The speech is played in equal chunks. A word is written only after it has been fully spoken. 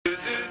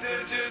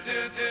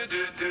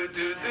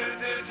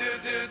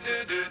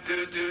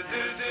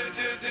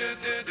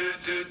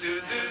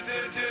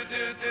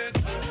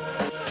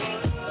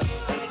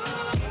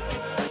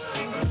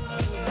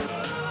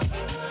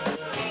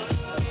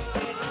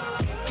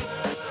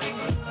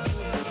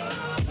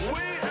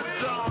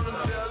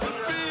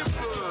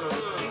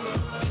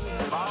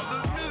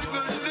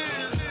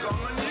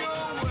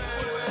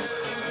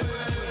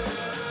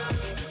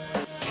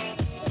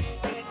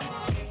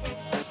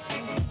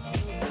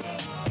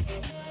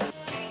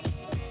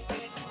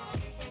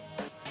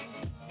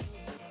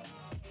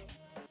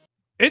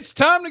It's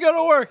time to go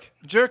to work.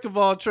 Jerk of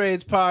All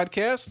Trades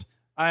podcast.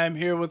 I am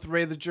here with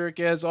Ray the Jerk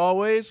as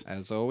always.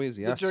 As always,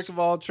 yes. The Jerk of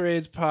All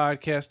Trades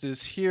podcast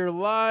is here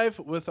live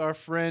with our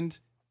friend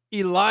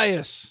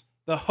Elias,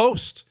 the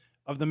host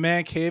of the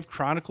Man Cave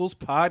Chronicles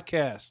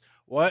podcast.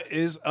 What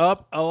is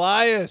up,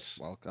 Elias?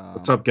 Welcome.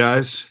 What's up,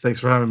 guys? Thanks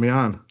for having me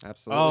on.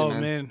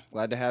 Absolutely, man.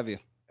 Glad to have you.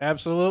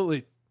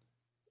 Absolutely.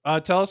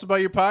 Tell us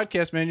about your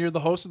podcast, man. You're the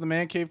host of the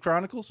Man Cave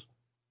Chronicles?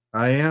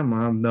 I am.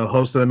 I'm the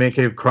host of the Man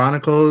Cave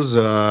Chronicles.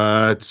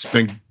 It's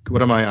been,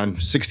 what am I on,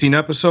 16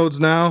 episodes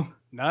now?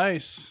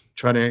 Nice.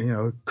 Trying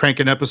to, crank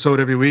an episode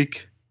every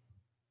week.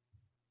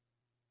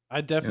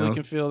 I definitely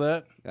can feel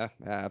that. Yeah,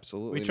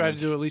 absolutely. We try to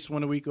do at least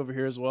one a week over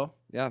here as well.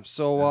 Yeah.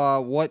 So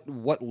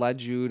what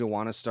led you to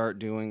want to start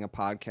doing a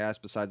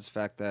podcast besides the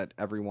fact that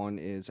everyone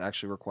is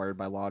actually required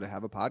by law to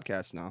have a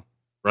podcast now?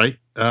 Right.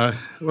 Well,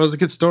 it's a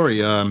good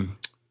story.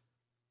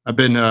 I've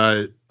been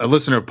a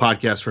listener of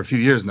podcasts for a few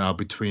years now,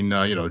 between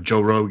Joe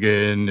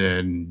Rogan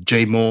and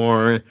Jay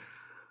Moore.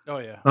 Oh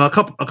yeah. A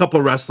couple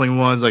of wrestling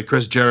ones like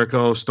Chris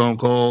Jericho, Stone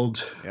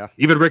Cold. Yeah.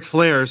 Even Ric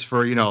Flair's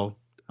for I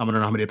don't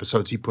know how many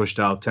episodes he pushed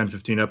out, 10,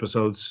 15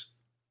 episodes.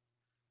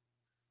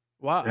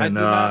 Wow, I did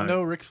not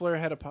know Ric Flair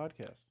had a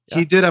podcast.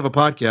 He did have a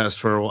podcast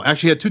for a while.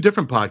 Actually, he had two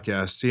different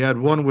podcasts. He had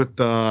one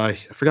with I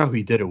forgot who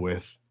he did it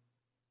with.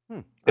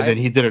 And then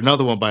he did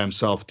another one by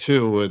himself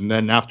too. And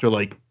then after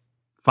like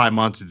 5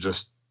 months, it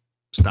just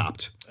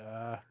stopped.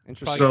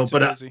 Interesting.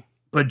 So,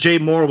 but Jay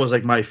Moore was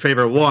like my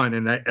favorite one,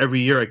 and every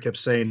year I kept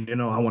saying,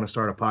 I want to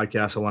start a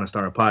podcast. I want to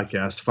start a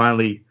podcast.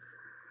 Finally,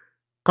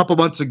 a couple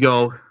months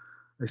ago,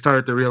 I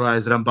started to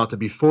realize that I'm about to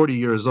be 40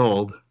 years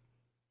old,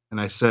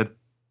 and I said,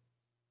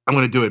 I'm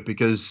going to do it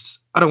because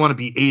I don't want to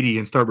be 80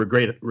 and start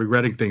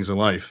regretting things in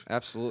life.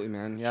 Absolutely,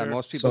 man. Yeah, Sure.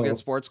 most people get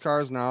sports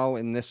cars now.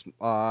 In this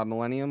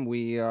millennium,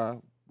 we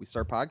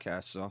start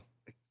podcasts. So.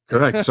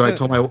 Correct. So I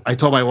told my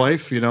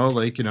wife,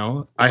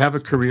 I have a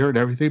career and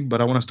everything, but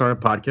I want to start a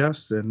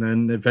podcast. And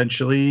then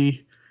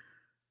eventually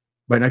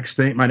my next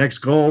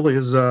goal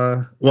is, as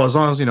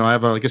long as,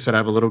 like I said, I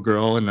have a little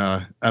girl and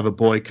I have a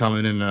boy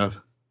coming in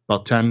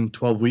about 10,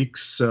 12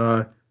 weeks.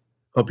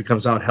 Hope he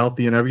comes out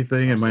healthy and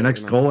everything. And my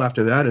next goal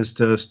after that is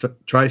to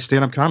try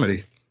stand-up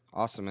comedy.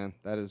 Awesome, man.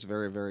 That is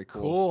very, very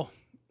cool. Cool.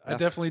 Yeah. I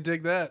definitely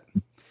dig that.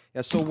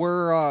 Yeah, so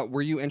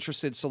were you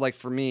interested? So like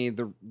for me,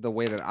 the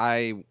way that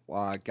I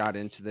got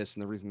into this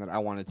and the reason that I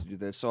wanted to do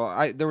this.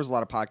 So there was a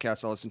lot of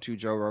podcasts I listened to.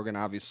 Joe Rogan,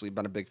 obviously,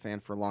 been a big fan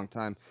for a long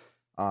time.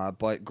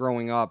 But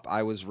growing up,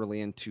 I was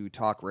really into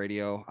talk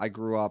radio. I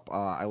grew up.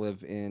 I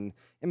live in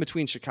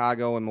between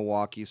Chicago and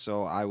Milwaukee,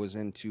 so I was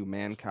into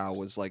Mancow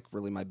was like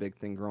really my big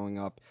thing growing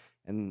up.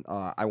 And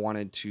I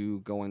wanted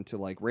to go into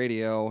like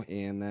radio,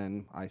 and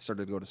then I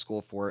started to go to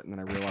school for it, and then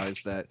I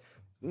realized that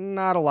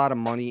not a lot of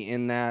money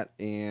in that,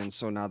 and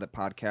so now that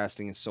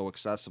podcasting is so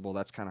accessible,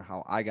 that's kind of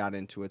how I got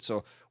into it.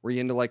 So were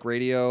you into like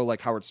radio, like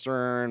Howard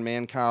Stern,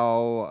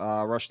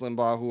 Mancow, Rush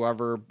Limbaugh,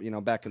 whoever,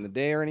 back in the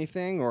day or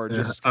anything, or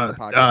just the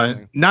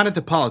podcasting? Not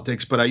into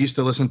politics, but I used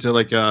to listen to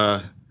like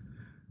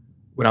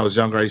when I was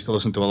younger, I used to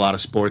listen to a lot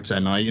of sports,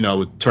 and I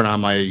would turn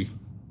on my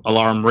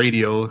alarm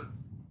radio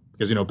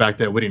because back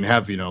then we didn't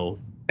have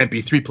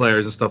MP3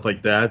 players and stuff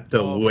like that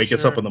to wake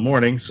us up in the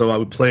morning. So I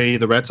would play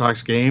the Red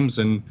Sox games,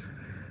 and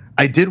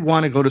I did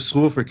want to go to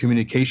school for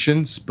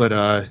communications, but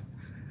I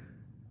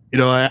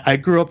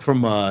grew up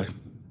from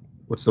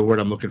what's the word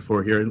I'm looking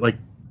for here? Like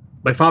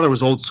my father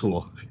was old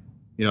school.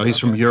 He's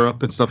from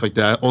Europe and stuff like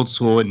that, old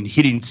school, and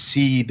he didn't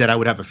see that I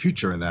would have a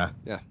future in that.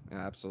 Yeah,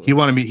 absolutely.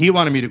 He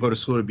wanted me to go to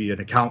school to be an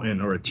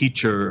accountant or a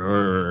teacher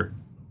or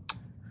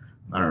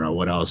I don't know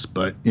what else,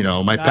 but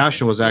my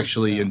passion was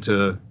actually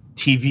into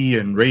TV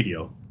and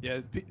radio.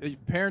 Yeah,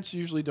 parents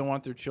usually don't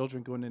want their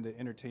children going into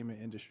entertainment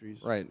industries.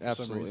 Right,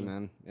 absolutely,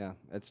 man. Yeah,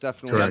 it's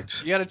definitely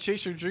correct. You got to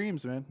chase your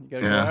dreams, man. You got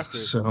to go after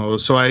it.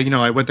 So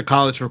I went to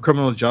college for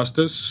criminal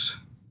justice.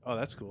 Oh,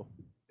 that's cool.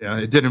 Yeah,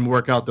 it didn't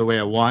work out the way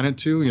I wanted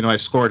to. I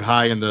scored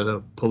high in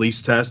the police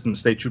test and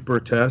state trooper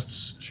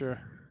tests. Sure.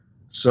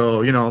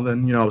 So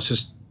then it was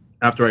just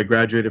after I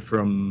graduated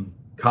from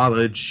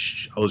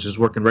college, I was just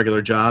working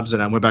regular jobs,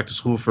 and I went back to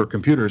school for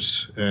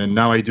computers, and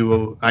now I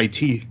do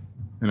IT.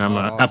 And I'm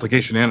an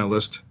application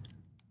analyst.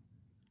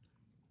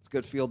 It's a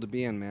good field to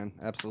be in, man.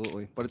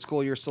 Absolutely. But it's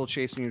cool. You're still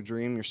chasing your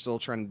dream. You're still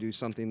trying to do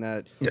something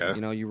that,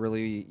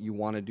 you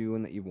want to do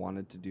and that you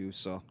wanted to do.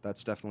 So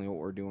that's definitely what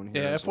we're doing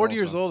here. Yeah, at 40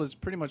 years old, it's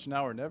pretty much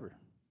now or never.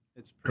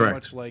 It's pretty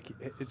much like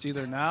it's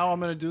either now I'm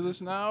going to do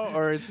this now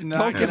or it's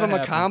not. Don't give him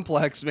a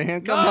complex,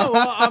 man. Come on.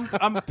 Well,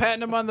 I'm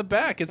patting him on the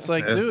back. It's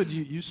like, dude,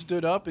 you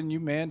stood up and you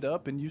manned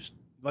up and you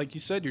like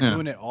you said, you're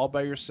doing it all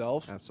by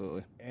yourself.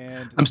 Absolutely.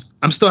 And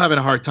I'm still having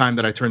a hard time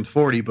that I turned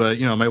 40, but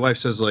my wife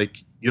says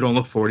like you don't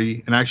look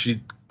 40. And actually,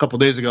 a couple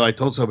days ago, I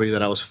told somebody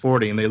that I was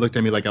 40, and they looked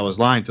at me like I was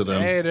lying to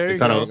them. Hey, there you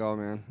go,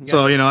 man.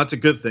 So that's a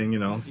good thing,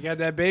 You got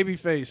that baby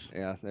face.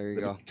 Yeah, there you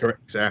go.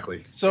 Correct,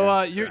 exactly.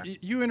 So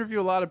you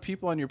interview a lot of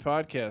people on your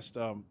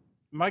podcast.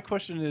 My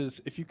question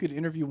is, if you could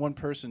interview one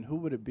person, who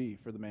would it be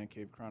for the Man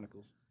Cave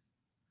Chronicles?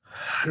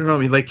 I don't know. I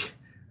mean, like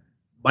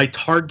my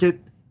target,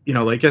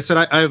 like I said,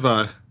 I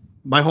have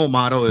my whole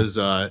motto is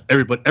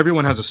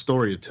everyone has a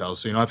story to tell.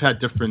 So I've had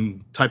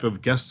different type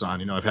of guests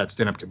on. I've had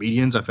stand-up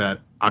comedians, I've had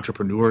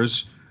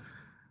entrepreneurs,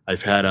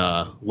 I've had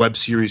web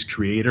series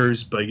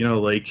creators, but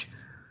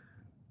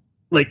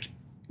like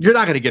you're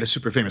not gonna get a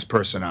super famous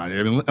person on it.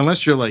 I mean,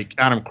 unless you're like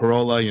Adam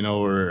Carolla,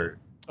 or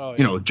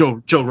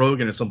Joe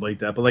Rogan or something like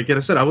that. But like I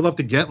said, I would love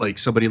to get like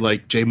somebody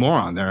like Jay Moore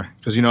on there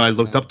because I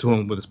looked up to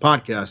him with his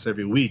podcast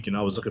every week, and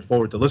I was looking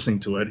forward to listening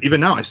to it. Even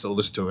now, I still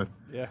listen to it.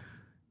 Yeah.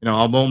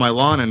 I'll mow my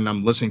lawn and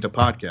I'm listening to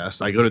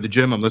podcasts. I go to the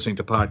gym, I'm listening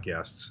to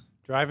podcasts.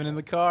 Driving in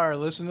the car,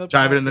 listening to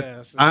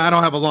podcasts. I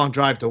don't have a long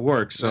drive to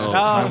work, so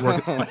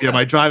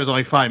my drive is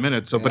only 5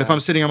 minutes. So, but if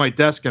I'm sitting on my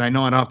desk and I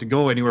know I don't have to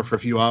go anywhere for a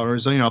few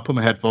hours, I'll put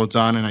my headphones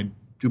on and I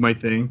do my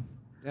thing.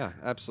 Yeah,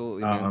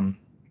 absolutely. Man.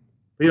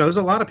 But, there's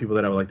a lot of people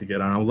that I would like to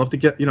get on. I would love to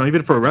get,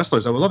 even for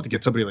wrestlers, I would love to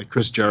get somebody like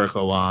Chris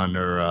Jericho on,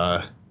 or,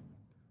 I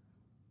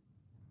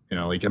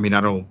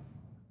don't.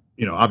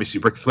 Obviously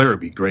Ric Flair would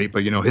be great,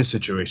 but his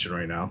situation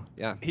right now.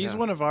 Yeah, he's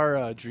one of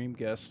our dream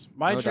guests.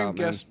 My dream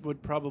guest man.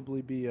 would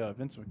probably be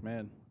Vince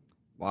McMahon.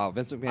 Wow,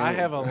 Vince McMahon. I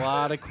have a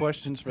lot of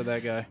questions for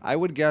that guy. I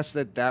would guess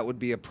that would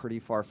be a pretty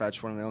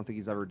far-fetched one. I don't think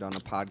he's ever done a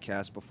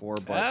podcast before,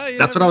 but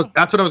that's what I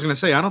was going to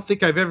say. I don't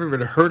think I've ever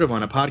even heard him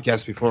on a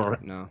podcast before.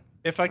 No.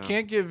 If I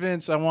can't get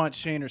Vince, I want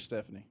Shane or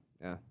Stephanie.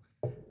 Yeah,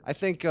 I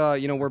think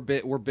we're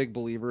big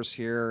believers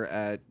here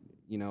at.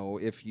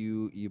 If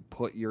you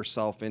put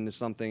yourself into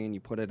something and you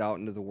put it out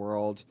into the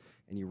world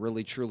and you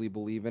really truly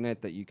believe in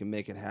it, that you can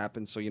make it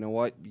happen. So you know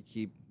what, you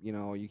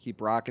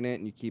keep rocking it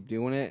and you keep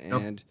doing it,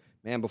 and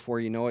man, before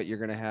you know it, you're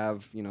gonna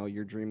have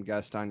your dream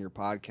guest on your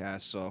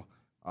podcast. So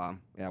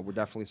we're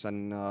definitely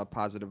sending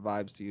positive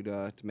vibes to you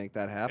to make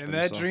that happen. And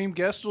that dream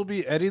guest will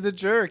be Eddie the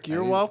Jerk.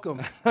 You're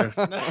welcome.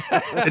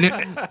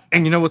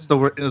 and you know what's the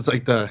word? It's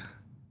like the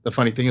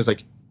funny thing is,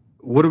 like,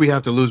 what do we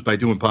have to lose by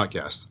doing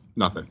podcasts?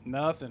 Nothing.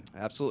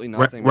 Absolutely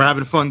nothing. We're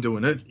having fun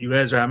doing it. You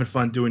guys are having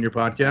fun doing your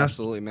podcast.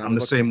 Absolutely, man. I'm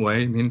the same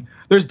way. I mean,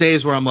 there's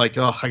days where I'm like,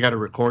 oh, I got to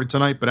record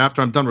tonight. But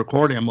after I'm done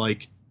recording, I'm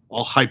like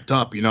all hyped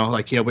up,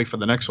 I can't wait for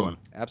the next one.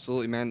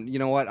 Absolutely, man. You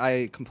know what?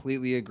 I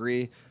completely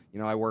agree.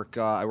 I work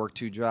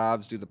 2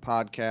 jobs, do the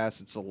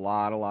podcast. It's a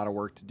lot of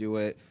work to do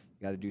it.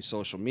 You got to do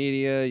social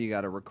media. You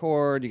got to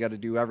record. You got to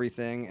do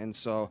everything. And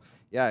so,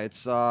 yeah,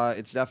 it's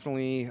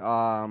definitely,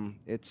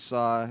 it's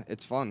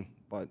fun,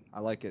 but I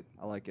like it.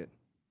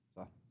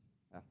 So,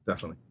 yeah.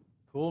 Definitely.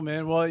 Cool,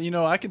 man.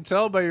 Well, I can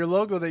tell by your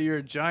logo that you're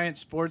a giant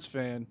sports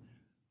fan.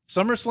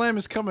 SummerSlam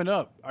is coming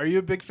up. Are you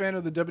a big fan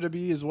of the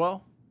WWE as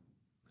well?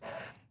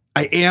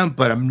 I am,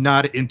 but I'm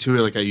not into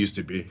it like I used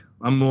to be.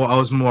 I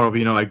was more of,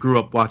 I grew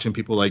up watching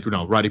people like,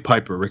 Roddy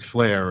Piper, Ric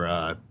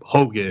Flair,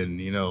 Hogan,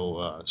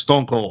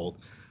 Stone Cold.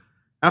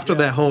 After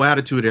that whole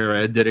Attitude Era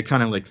ended, it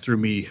kind of like threw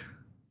me,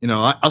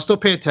 I'll still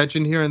pay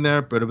attention here and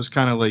there, but it was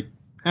kind of like,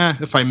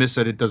 if I miss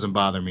it, it doesn't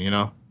bother me,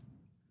 Yeah.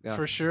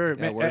 For sure.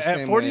 Yeah, man,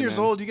 at 40 years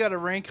old, you got to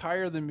rank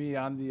higher than me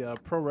on the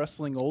pro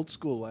wrestling old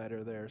school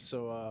ladder there.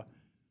 So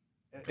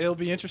it'll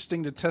be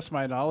interesting to test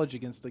my knowledge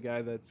against a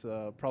guy that's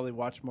probably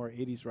watched more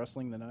 80s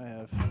wrestling than I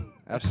have.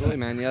 Absolutely,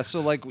 man. Yeah.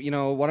 So, like, why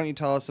don't you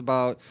tell us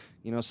about,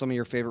 some of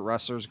your favorite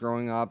wrestlers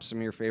growing up, some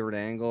of your favorite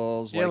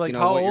angles? Yeah, like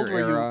how old were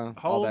you?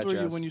 How old were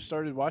you when you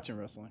started watching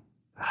wrestling?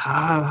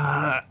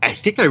 I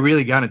think I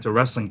really got into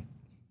wrestling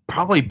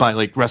probably by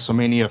like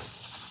WrestleMania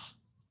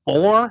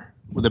 4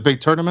 with a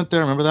big tournament there.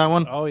 Remember that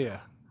one? Oh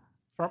yeah,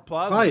 Front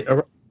Plaza.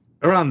 Probably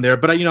around there.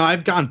 But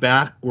I've gone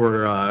back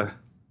where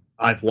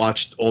I've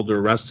watched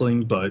older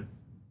wrestling, but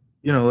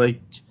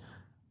like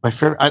my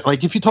favorite.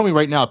 Like if you told me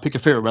right now, pick a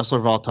favorite wrestler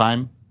of all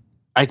time,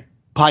 I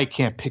probably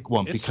can't pick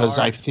one because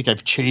I think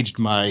I've changed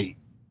my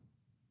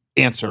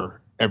answer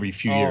every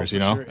few years.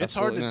 Sure. It's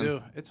hard to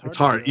do. It's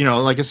hard.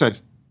 Like I said,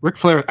 Ric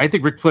Flair. I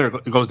think Ric Flair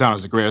goes down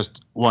as the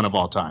greatest one of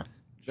all time.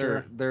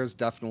 There's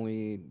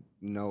definitely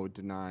no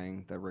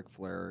denying that Ric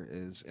Flair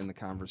is in the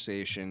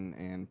conversation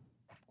and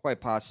quite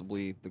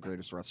possibly the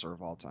greatest wrestler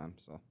of all time.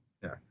 So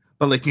yeah,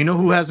 but like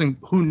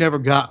who never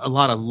got a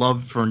lot of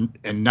love for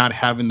and not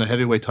having the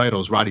heavyweight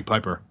titles? Roddy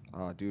Piper.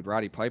 Oh, dude,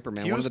 Roddy Piper,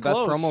 man, one of the best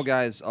promo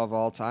guys of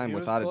all time,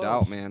 without a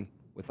doubt, man,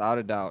 without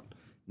a doubt.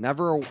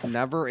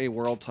 Never a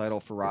world title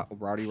for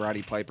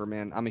Roddy Piper,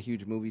 man. I'm a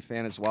huge movie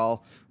fan as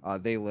well.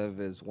 They Live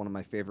is one of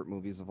my favorite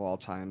movies of all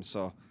time.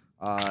 So,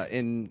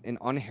 an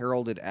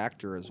unheralded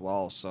actor as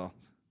well. So.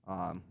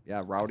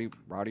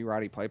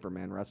 Roddy Piper,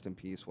 man, rest in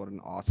peace. What an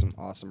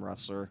awesome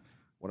wrestler.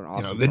 What an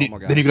awesome promo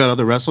guy. Then you got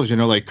other wrestlers,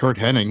 like Kurt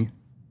Hennig.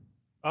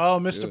 Oh,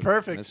 Mr.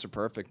 Perfect. Mr.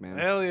 Perfect, man.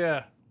 Hell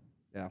yeah.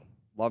 Yeah.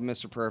 Love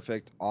Mr.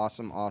 Perfect.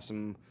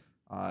 Awesome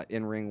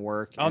in-ring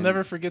work. I'll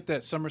never forget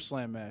that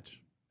SummerSlam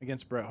match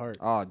against Bret Hart.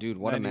 Oh, dude,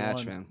 what 91. A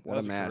match, man. What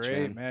a match, man.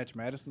 Great match.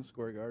 Madison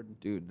Square Garden.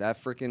 Dude,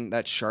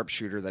 that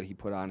sharpshooter that he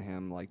put on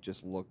him, like,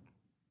 just looked,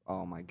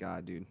 oh my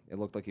God, dude. It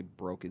looked like he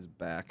broke his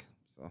back.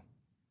 So.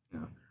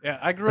 Yeah,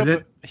 I grew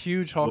up a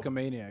huge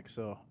Hulkamaniac,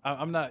 so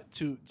I'm not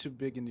too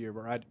big into your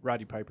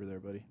Roddy Piper there,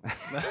 buddy.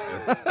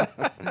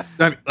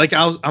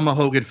 I'm a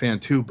Hogan fan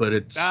too, but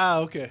it's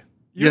okay.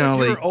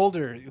 You're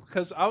older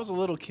because I was a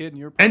little kid and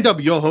you're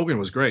NWO Hogan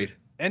was great.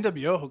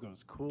 NWO Hogan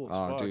was cool as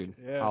Oh, fuck. dude,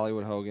 Yeah.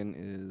 Hollywood Hogan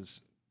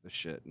is the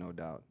shit, no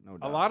doubt, no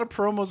doubt. A lot of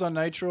promos on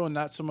Nitro and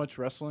not so much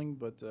wrestling,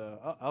 but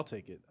I'll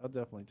take it. I'll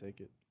definitely take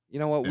it. You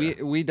know what?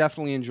 Yeah. We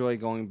definitely enjoy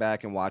going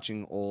back and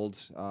watching old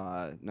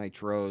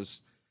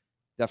Nitros.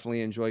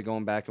 Definitely enjoy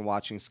going back and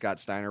watching Scott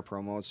Steiner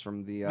promos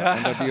from the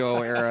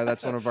NWO era.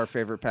 That's one of our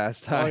favorite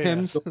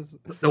pastimes.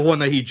 The one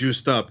that he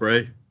juiced up,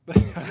 right?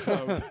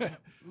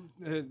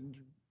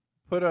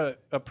 Put a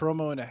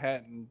promo in a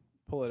hat and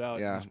pull it out.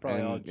 Yeah, It's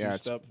probably all and, juiced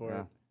it's- up for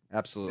yeah, it.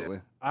 absolutely.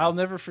 I'll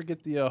never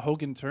forget the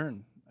Hogan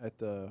turn at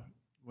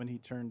when he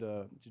turned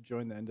to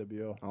join the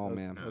NWO. Oh, That-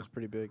 man. that was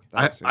pretty big.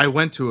 I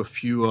went to a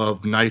few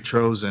of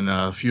Nitros and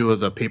a few of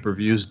the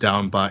pay-per-views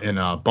down in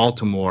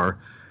Baltimore.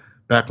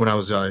 Back when I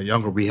was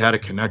younger, we had a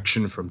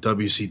connection from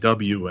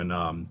WCW,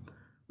 and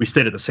we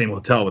stayed at the same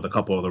hotel with a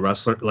couple of the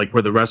wrestlers, like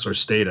where the wrestlers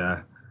stayed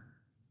at.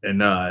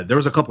 And there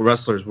was a couple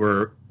wrestlers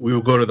where we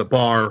would go to the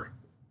bar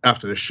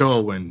after the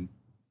show, and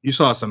you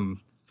saw some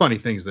funny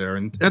things there,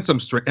 and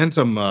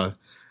some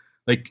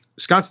like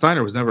Scott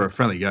Steiner was never a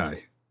friendly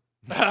guy.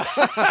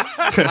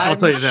 I'll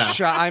tell you that.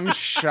 I'm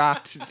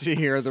shocked to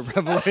hear the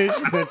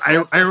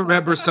revelation. I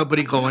remember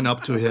somebody going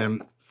up to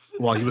him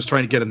while he was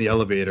trying to get in the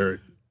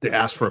elevator to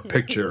ask for a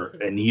picture,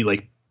 and he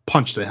like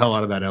punched the hell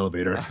out of that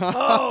elevator.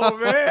 Oh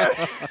man!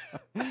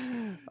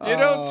 You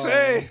don't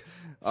say.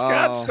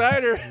 Scott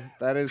Steiner.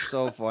 That is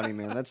so funny,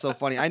 man. That's so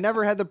funny. I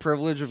never had the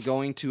privilege of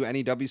going to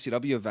any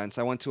WCW events.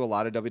 I went to a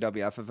lot of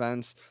WWF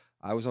events.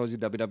 I was always a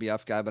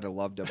WWF guy, but I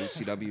loved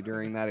WCW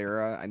during that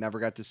era. I never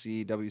got to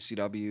see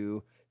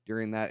WCW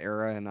during that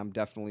era, and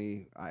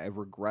I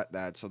regret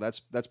that. So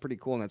that's pretty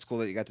cool, and that's cool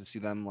that you got to see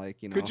them, like,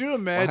 you know, Could you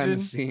behind imagine? the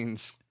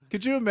scenes.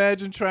 Could you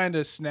imagine trying to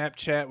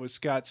Snapchat with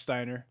Scott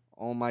Steiner?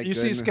 Oh my! You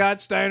goodness. see Scott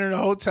Steiner in a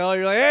hotel,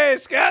 you're like, "Hey,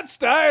 Scott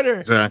Steiner,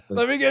 Exactly.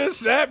 let me get a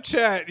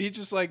Snapchat." He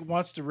just like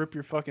wants to rip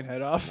your fucking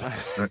head off.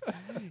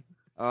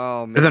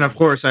 Oh man! And then, of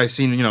course, I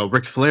seen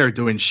Ric Flair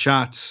doing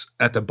shots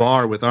at the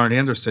bar with Arn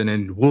Anderson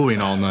and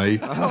wooing all night,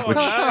 Oh, which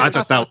I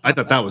nice. thought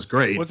that was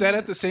great. Was that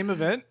at the same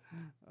event?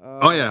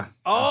 Oh yeah,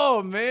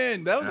 Oh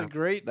man, that was a Yeah.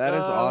 great. That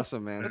is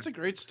awesome, man. That's a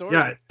great story.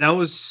 yeah. That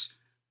was,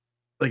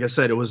 like I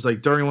said, it was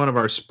like during one of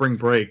our spring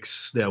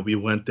breaks that we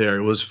went there.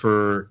 It was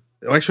for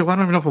actually, I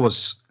don't even know if it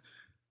was.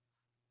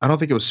 I don't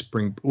think it was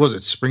spring. Was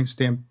it spring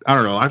stamp? I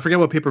don't know. I forget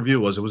what pay per view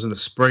it was. It was in the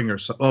spring or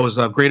so. Oh, it was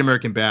Great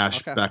American Bash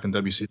Okay. back in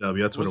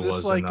WCW. That's what Was it this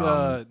was. like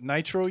and,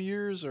 Nitro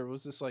years, or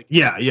was this like?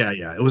 Yeah.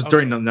 It was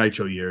during the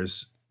Nitro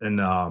years, and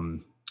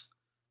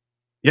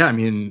yeah. I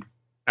mean,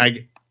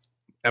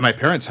 at my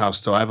parents' house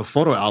still, I have a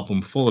photo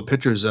album full of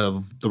pictures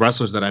of the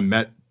wrestlers that I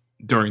met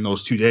during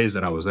those 2 days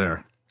that I was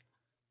there.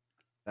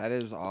 That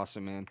is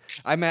awesome, man.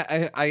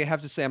 I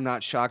have to say I'm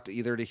not shocked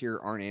either to hear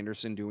Arn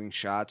Anderson doing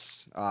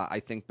shots. I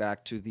think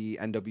back to the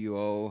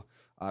NWO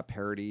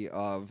parody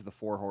of the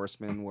Four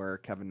Horsemen where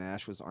Kevin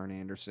Nash was Arn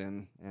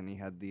Anderson and he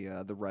had the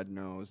red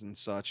nose and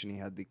such, and he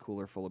had the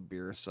cooler full of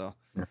beer. So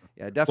yeah,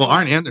 definitely. Well,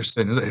 Arn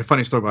Anderson is a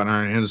funny story about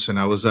Arn Anderson.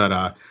 I was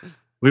at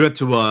we went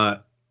to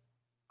a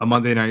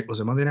Monday night.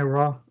 Was it Monday Night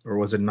Raw or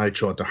was it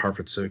Nitro at the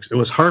Hartford Civic? It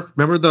was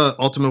Remember the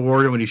Ultimate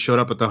Warrior when he showed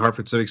up at the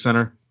Hartford Civic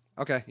Center?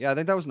 Okay, yeah, I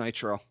think that was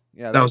Nitro.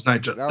 Yeah, That was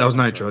Nitro. That was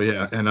Nitro.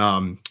 Yeah,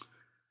 and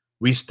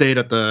we stayed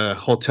at the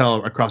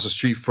hotel across the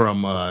street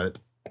from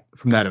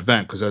that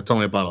event because it's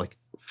only about like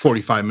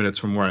 45 minutes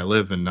from where I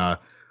live, and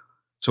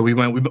so we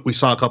went. We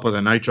saw a couple of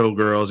the Nitro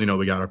girls.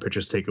 We got our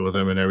pictures taken with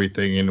them and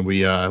everything, and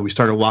we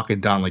started walking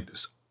down like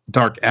this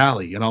dark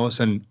alley, and all of a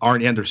sudden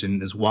Arn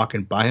Anderson is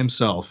walking by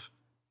himself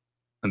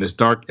in this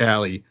dark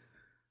alley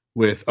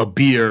with a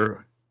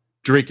beer,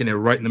 drinking it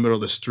right in the middle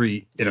of the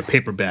street in a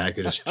paper bag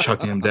and just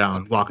chucking him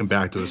down, walking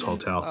back to his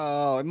hotel.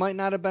 Oh, it might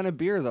not have been a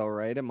beer though,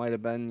 right? It might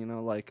have been,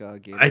 like a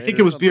Gatorade I think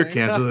or it was beer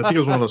something. cans. I think it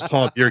was one of those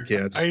tall beer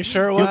cans. Are you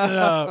sure it wasn't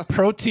a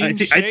protein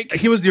shake?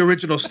 He was the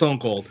original Stone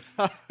Cold,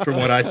 from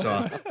what I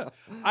saw.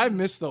 I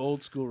miss the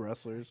old school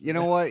wrestlers. You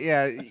know what?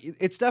 Yeah,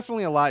 it's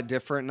definitely a lot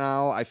different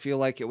now. I feel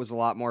like it was a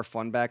lot more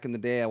fun back in the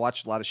day. I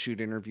watched a lot of shoot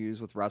interviews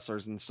with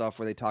wrestlers and stuff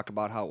where they talk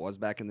about how it was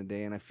back in the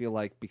day, and I feel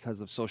like because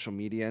of social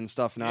media and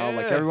stuff now,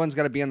 like Yeah. everyone's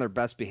got to be on their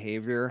best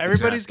behavior.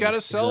 Everybody's Exactly, got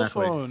a cell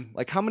exactly. phone.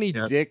 Like how many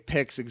Yep. dick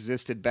pics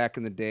existed back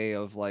in the day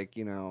of like,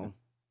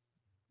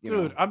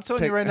 Dude, I'm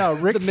telling you right now,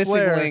 Ric the missing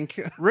Flair, link.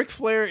 Ric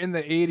Flair in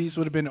the 80s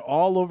would have been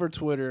all over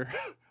Twitter,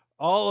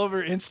 all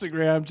over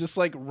Instagram, just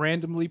like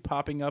randomly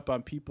popping up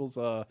on people's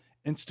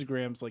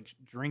Instagrams, like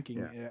drinking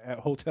at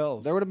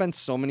hotels. There would have been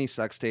so many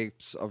sex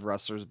tapes of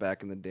wrestlers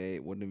back in the day.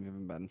 It wouldn't have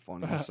even been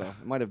funny. So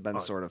it might have been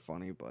sort of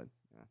funny, but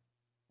yeah.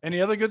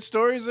 Any other good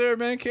stories there,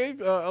 man,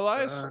 Cave?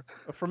 Elias,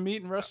 from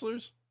meeting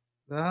wrestlers?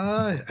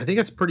 I think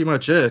that's pretty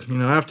much it.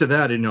 After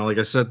that, like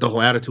I said, the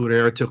whole Attitude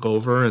Era took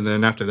over, and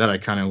then after that,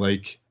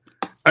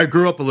 I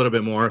grew up a little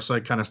bit more, so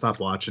I kind of stopped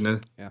watching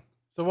it.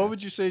 So what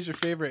would you say is your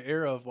favorite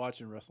era of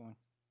watching wrestling?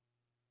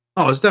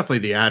 Oh, it's definitely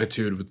the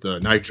Attitude with the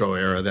Nitro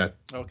era that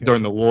Okay.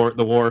 during the war.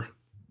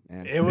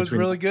 Man, It was between-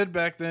 really good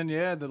back then,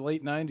 yeah, the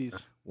late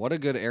 90s. what a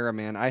good era,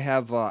 man. I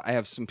have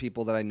some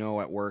people that I know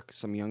at work,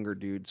 some younger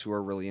dudes who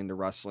are really into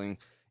wrestling.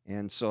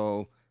 And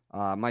so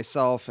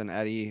myself and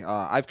Eddie,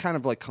 I've kind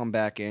of like come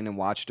back in and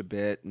watched a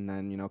bit, and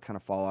then kind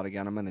of fall out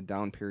again. I'm in a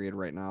down period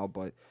right now,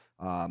 but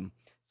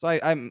so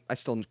I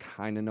still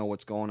kind of know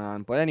what's going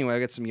on. But anyway, I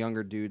got some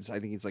younger dudes. I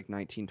think he's like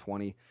 19,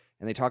 20,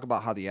 and they talk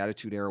about how the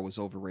Attitude Era was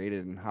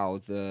overrated and how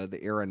the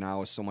era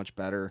now is so much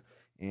better.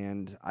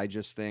 And I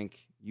just think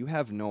you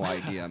have no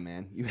idea,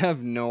 man. You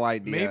have no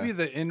idea. Maybe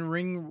the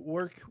in-ring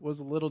work was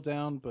a little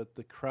down, but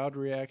the crowd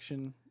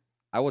reaction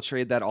I will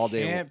trade that all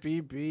day. can't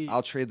be beat.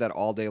 I'll trade that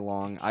all day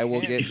long. I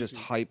will get just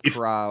hype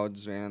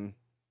crowds, man.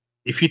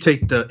 If you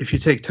take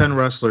 10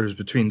 wrestlers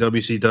between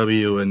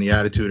WCW and the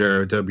Attitude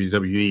Era of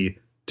WWE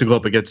to go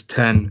up against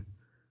 10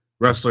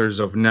 wrestlers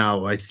of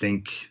now, I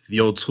think the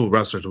old school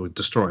wrestlers would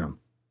destroy them.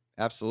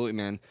 Absolutely,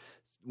 man.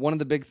 One of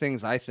the big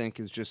things I think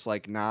is just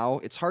like now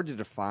it's hard to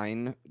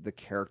define the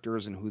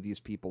characters and who these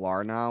people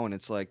are now. And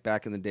it's like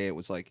back in the day, it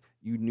was like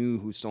you knew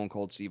who Stone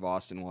Cold Steve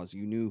Austin was,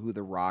 you knew who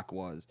The Rock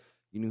was,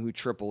 you knew who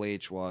Triple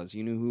H was,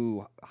 you knew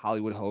who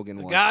Hollywood Hogan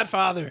The was.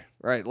 Godfather.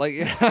 Right. Like,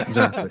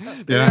 Exactly.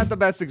 Maybe Yeah. not the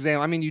best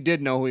example. I mean, you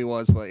did know who he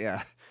was, but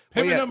yeah.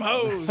 Him Well, and them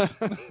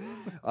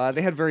hoes.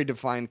 They had very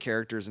defined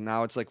characters, and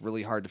now it's like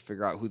really hard to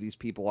figure out who these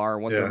people are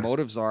and what their Yeah.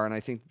 motives are. And I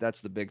think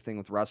that's the big thing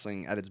with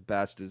wrestling at its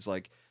best is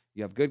like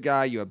you have good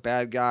guy, you have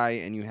bad guy,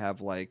 and you have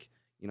like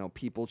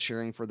people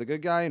cheering for the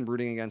good guy and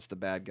rooting against the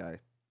bad guy.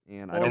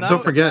 And I Well, don't now Don't think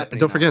that's forget, happening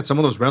don't now. forget some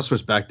of those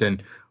wrestlers back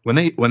then when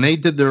they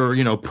did their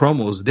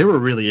promos, they were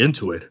really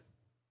into it.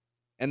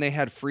 And they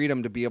had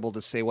freedom to be able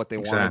to say what they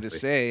wanted to Exactly.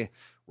 say,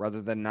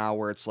 rather than now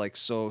where it's like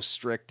so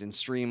strict and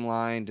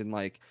streamlined and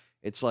like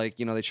it's like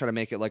they try to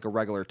make it like a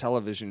regular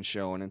television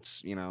show, and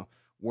it's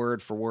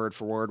word for word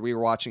for word. We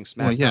were watching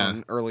SmackDown Well,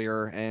 yeah.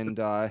 earlier, and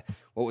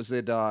what was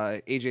it?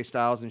 AJ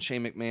Styles and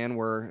Shane McMahon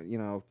were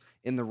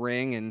in the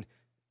ring, and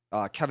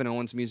Kevin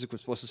Owens' music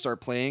was supposed to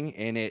start playing,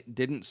 and it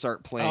didn't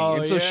start playing. Oh,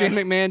 And so yeah. Shane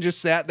McMahon just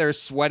sat there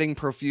sweating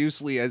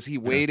profusely as he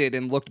waited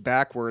and looked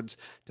backwards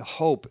to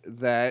hope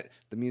that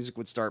the music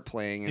would start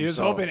playing. He And was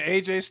so, hoping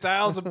AJ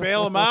Styles would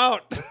bail him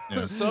out.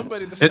 Yeah.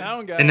 Somebody, the And-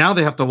 sound guy. And now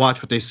they have to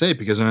watch what they say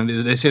because when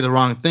they say the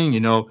wrong thing,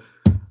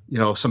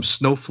 some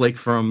snowflake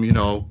from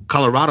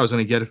Colorado is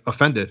going to get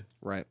offended,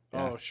 right.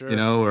 Oh, sure.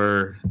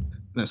 or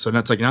so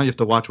that's like now you have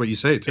to watch what you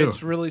say too.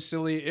 It's really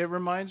silly. It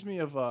reminds me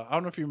of I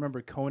don't know if you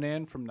remember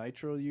Conan from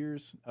Nitro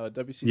years,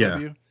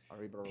 WCW.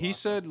 He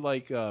said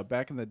like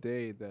back in the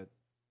day that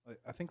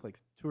I think like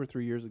 2 or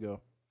 3 years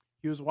ago,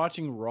 he was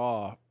watching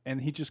Raw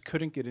and he just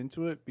couldn't get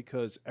into it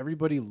because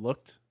everybody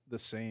looked the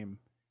same.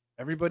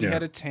 Everybody Yeah.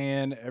 had a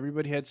tan.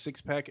 Everybody had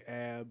 6-pack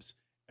abs.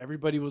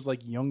 Everybody was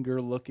like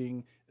younger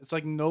looking. It's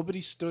like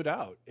nobody stood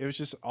out. It was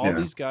just all Yeah.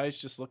 these guys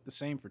just looked the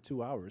same for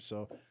 2 hours.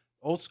 So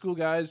old school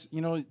guys,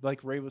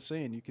 like Ray was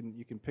saying, you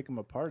can pick them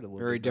apart a little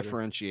Very bit better.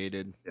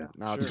 differentiated. Yeah,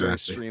 Now it's sure. very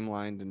Exactly.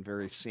 streamlined and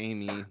very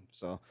samey.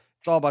 So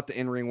it's all about the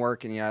in-ring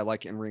work. And yeah, I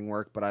like in-ring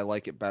work, but I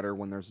like it better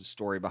when there's a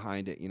story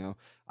behind it.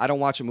 I don't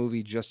watch a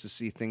movie just to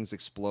see things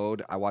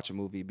explode. I watch a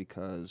movie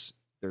because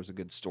there's a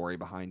good story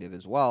behind it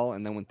as well.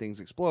 And then when things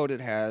explode,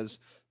 it has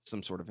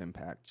some sort of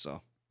impact.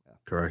 So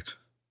Correct.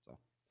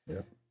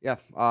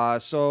 yeah.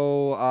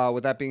 So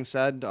with that being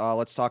said,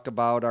 let's talk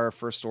about our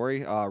first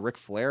story. Ric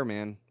Flair,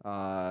 man.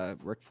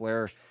 Ric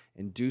Flair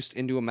induced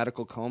into a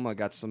medical coma,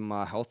 got some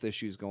health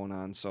issues going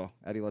on. So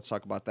Eddie, let's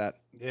talk about that.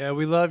 Yeah,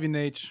 we love you,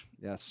 Nate.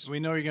 Yes. We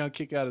know you're gonna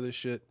kick out of this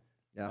shit.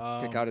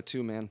 Yeah. Kick out it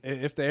too, man.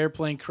 If the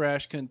airplane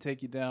crash couldn't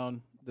take you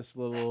down, this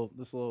little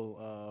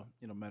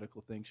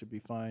medical thing should be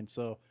fine.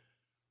 So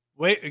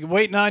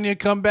waiting on you to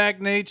come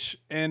back, Nate,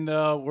 and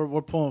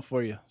we're pulling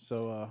for you.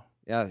 So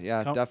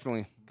Yeah, Come-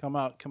 definitely. come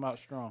out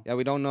strong. Yeah,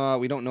 we don't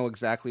know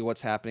exactly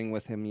what's happening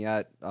with him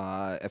yet.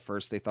 At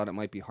first, they thought it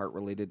might be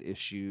heart-related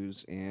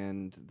issues,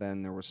 and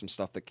then there was some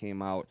stuff that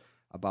came out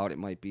about it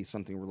might be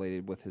something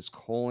related with his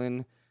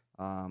colon.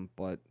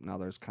 But now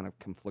there's kind of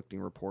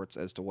conflicting reports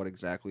as to what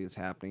exactly is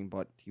happening.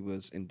 But he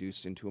was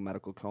induced into a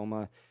medical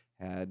coma,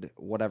 had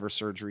whatever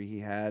surgery he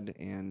had,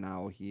 and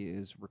now he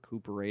is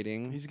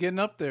recuperating. He's getting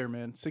up there,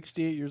 man.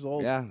 68 years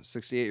old. Yeah,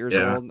 68 years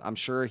Yeah. old. I'm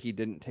sure he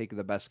didn't take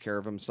the best care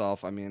of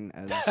himself. I mean,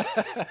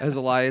 as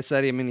Elias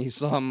said, I mean, he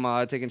saw him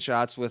taking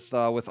shots with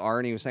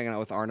Arn. He was hanging out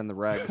with Arn in the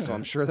reg, so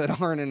I'm sure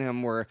that Arn and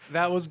him were,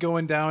 That was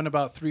going down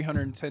about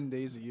 310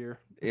 days a year.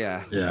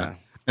 yeah.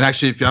 And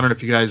actually, I don't know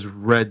if you guys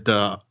read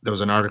there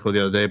was an article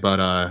the other day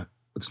about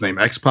what's his name,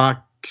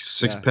 X-Pac,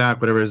 Six Pack,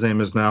 whatever his name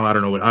is now. I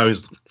don't know I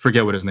always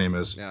forget what his name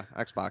is. Yeah,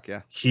 X-Pac,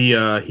 yeah.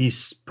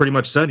 He's pretty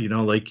much said,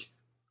 like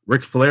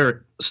Ric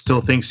Flair still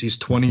thinks he's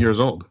 20 years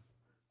old.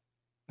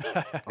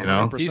 You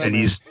know, 100%.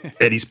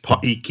 and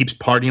he keeps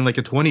partying like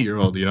a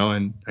 20-year-old.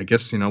 And I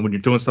guess when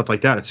you're doing stuff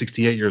like that at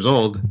 68 years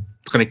old,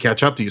 it's going to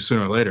catch up to you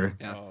sooner or later.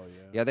 Yeah. Oh yeah.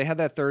 Yeah, they had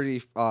that 30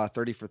 for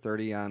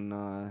 30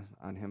 on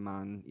him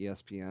on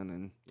ESPN,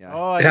 and yeah,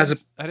 Oh,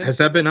 Has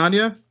that been on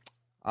yet?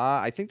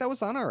 I think that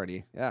was on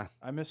already. Yeah.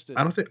 I missed it.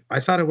 I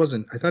thought it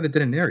wasn't. I thought it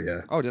didn't air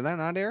yet. Oh, did that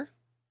not air?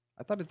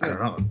 I thought it I did.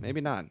 don't know.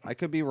 Maybe not. I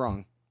could be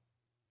wrong.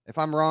 If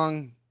I'm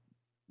wrong,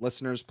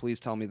 listeners, please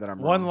tell me that I'm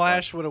One wrong.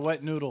 lash with a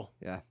wet noodle.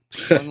 But,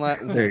 yeah.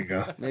 One There you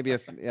go. Maybe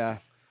if yeah.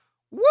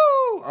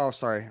 Woo! Oh,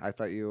 sorry. I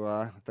thought you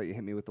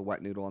hit me with the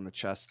wet noodle on the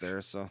chest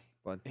there. So,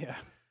 Yeah.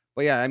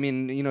 but yeah, I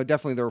mean,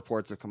 definitely the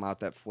reports have come out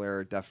that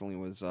Flair definitely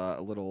was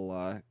a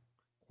little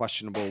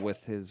questionable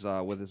with his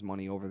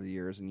money over the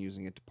years and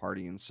using it to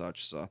party and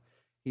such. So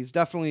he's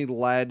definitely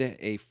led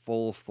a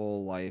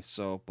full life.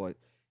 So, but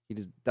he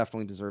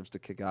definitely deserves to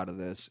kick out of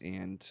this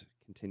and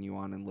continue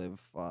on and live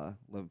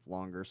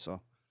longer.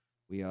 So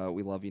we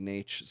love you,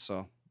 Nate.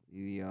 So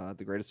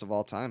the greatest of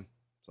all time.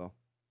 So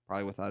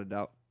probably without a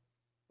doubt.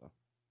 So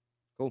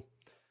cool.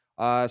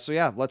 So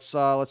yeah, let's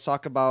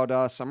talk about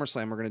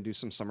SummerSlam. We're gonna do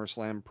some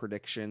SummerSlam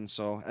predictions.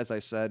 So as I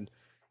said,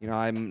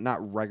 I'm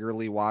not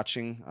regularly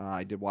watching.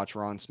 I did watch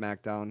Raw and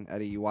SmackDown.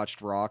 Eddie, you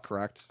watched Raw,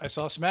 correct? I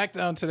saw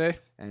SmackDown today.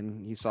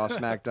 And he saw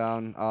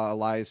SmackDown.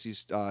 Elias, you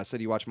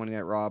said you watched Monday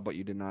Night Raw, but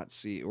you did not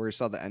see, or you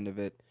saw the end of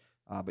it,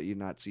 but you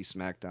did not see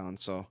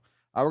SmackDown. So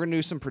we're gonna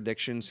do some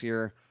predictions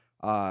here.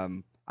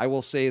 I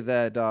will say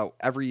that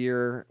every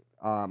year,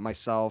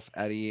 myself,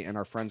 Eddie, and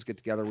our friends get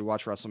together. We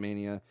watch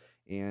WrestleMania.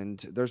 And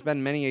there's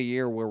been many a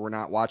year where we're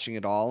not watching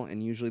at all.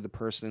 And usually the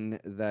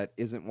person that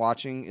isn't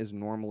watching is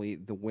normally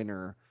the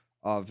winner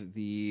of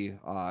the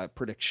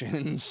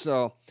predictions.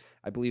 So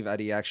I believe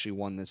Eddie actually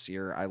won this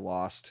year. I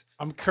lost.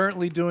 I'm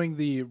currently doing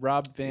the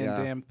Rob Van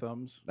Dam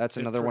thumbs. That's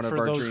another one of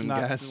our dream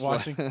guests.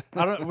 Watching.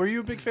 Were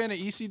you a big fan of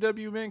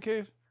ECW, Man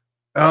Cave?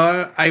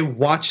 I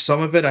watched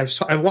some of it.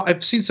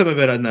 I've seen some of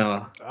it on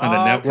the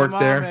network come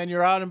on, there. Man,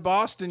 you're out in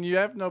Boston. You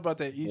have to know about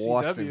that ECW.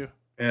 Boston.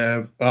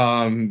 Yeah,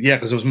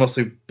 because it was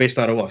mostly based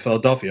out of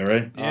Philadelphia,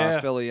 right? Yeah,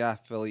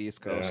 Philly,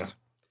 East Coast.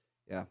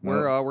 Yeah,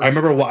 I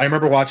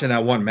remember watching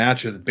that one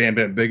match with Bam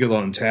Bam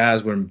Bigelow and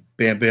Taz when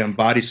Bam Bam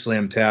body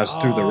slammed Taz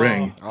through the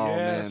ring. Oh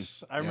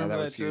yes, man, I remember that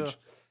was too. huge.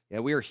 Yeah,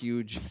 we are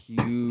huge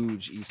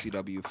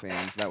ECW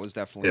fans. That was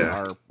definitely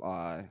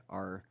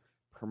our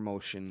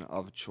promotion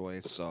of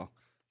choice. So,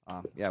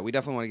 we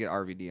definitely want to get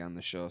RVD on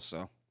the show.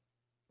 So,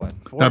 but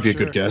that'd be a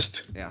good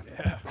guest. Yeah,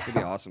 could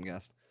be an awesome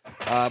guest.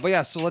 But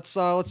yeah, so let's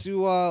do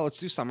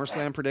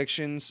SummerSlam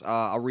predictions.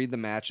 I'll read the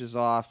matches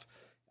off.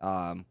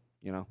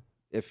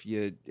 If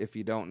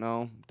you don't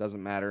know,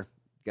 doesn't matter.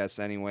 Guess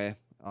anyway.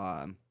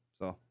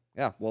 So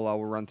yeah,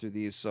 we'll run through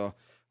these. So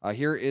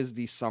here is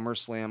the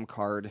SummerSlam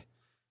card.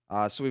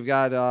 So we've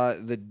got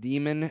the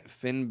Demon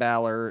Finn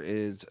Balor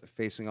is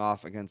facing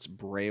off against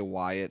Bray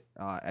Wyatt.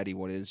 Eddie,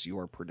 what is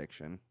your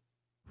prediction?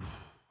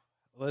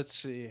 Let's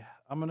see.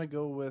 I'm gonna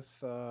go with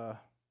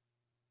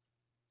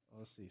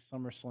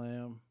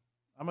SummerSlam.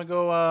 I'm gonna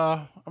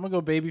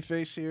go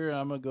babyface here.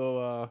 I'm gonna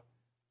go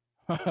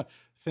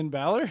Finn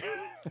Balor.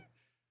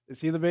 Is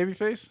he the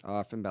babyface?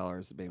 Finn Balor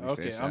is the babyface.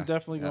 Okay, I'm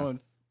definitely going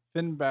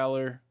Finn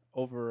Balor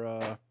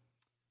over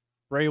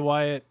Bray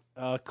Wyatt.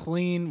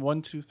 Clean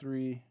 1, 2,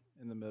 3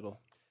 in the middle.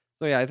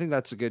 So yeah, I think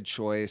that's a good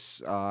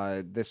choice.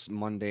 This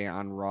Monday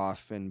on Raw,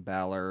 Finn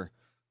Balor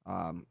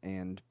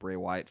and Bray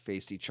Wyatt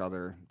faced each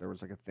other. There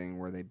was like a thing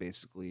where they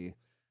basically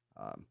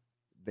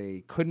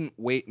they couldn't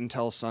wait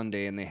until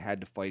Sunday and they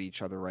had to fight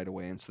each other right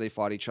away. And so they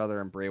fought each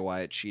other and Bray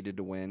Wyatt cheated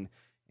to win.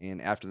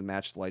 And after the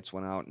match, the lights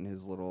went out and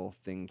his little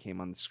thing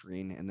came on the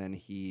screen. And then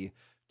he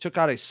took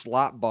out a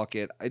slop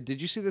bucket.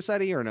 Did you see this,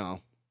 Eddie, or no?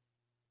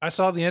 I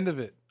saw the end of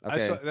it.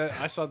 Okay.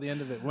 I saw the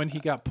end of it when he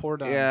got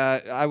poured on.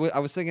 Yeah, I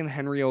was thinking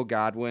Henry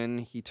O'Godwin.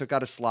 He took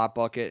out a slop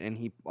bucket and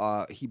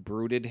he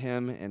brooded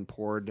him and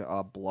poured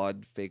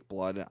fake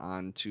blood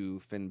onto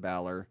Finn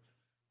Balor.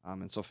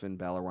 And so Finn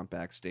Balor went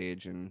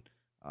backstage and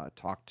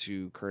talked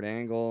to Kurt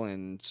Angle,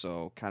 and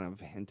so kind of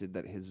hinted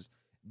that his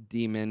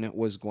demon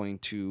was going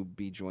to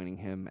be joining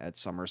him at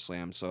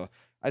SummerSlam. So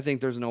I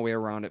think there's no way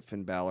around it.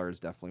 Finn Balor is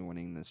definitely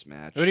winning this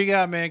match. Who do you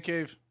got, Man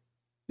Cave?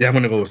 Yeah, I'm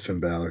gonna go with Finn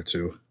Balor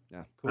too.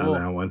 Yeah, cool.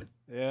 On that one.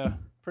 Yeah,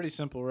 pretty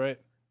simple, right?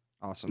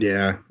 Awesome.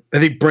 Yeah, I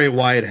think Bray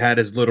Wyatt had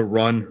his little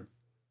run.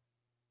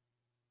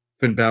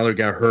 Finn Balor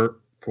got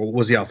hurt.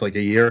 Was he out for like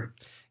a year?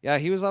 Yeah,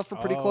 he was out for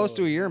pretty close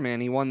to a year,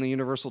 man. He won the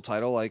Universal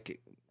title,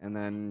 and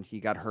then he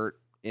got hurt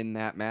in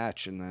that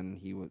match, and then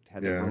he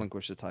had to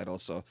relinquish the title.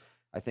 So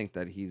I think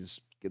that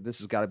this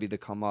has got to be the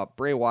come up.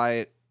 Bray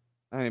Wyatt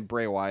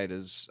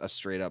is a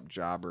straight up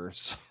jobber.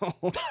 So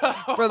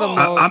for the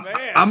most,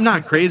 I'm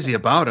not crazy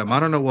about him. I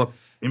don't know what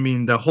I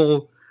mean.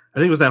 I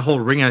think it was that whole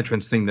ring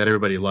entrance thing that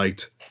everybody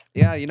liked.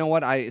 Yeah, you know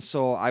what? I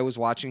was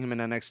watching him in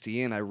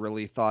NXT, and I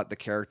really thought the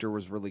character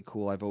was really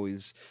cool. I've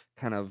always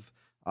kind of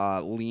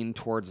leaned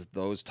towards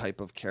those type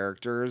of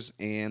characters,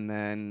 and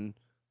then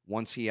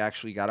once he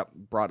actually got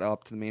brought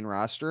up to the main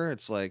roster,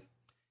 it's like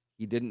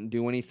he didn't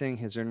do anything.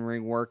 His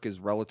in-ring work is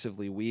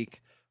relatively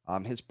weak.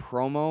 His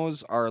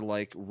promos are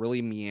like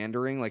really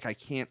meandering. Like I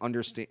can't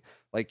understand.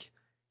 Like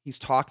he's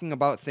talking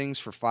about things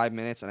for 5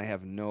 minutes, and I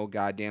have no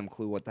goddamn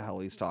clue what the hell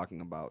he's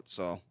talking about.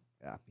 So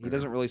yeah, he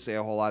doesn't really say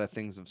a whole lot of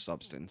things of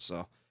substance.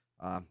 So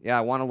yeah,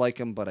 I want to like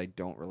him, but I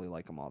don't really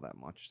like him all that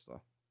much.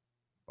 So,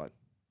 but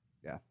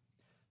yeah.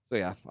 So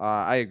yeah,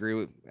 I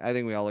agree. I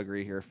think we all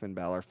agree here. Finn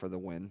Balor for the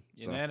win.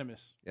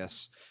 Unanimous. So,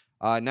 yes.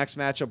 Next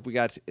matchup, we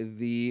got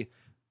the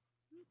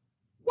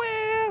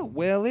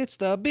well, it's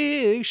the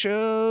Big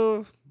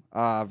Show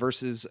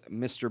versus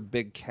Mr.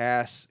 Big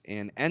Cass,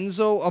 and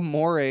Enzo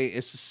Amore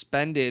is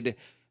suspended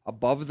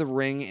above the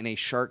ring in a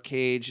shark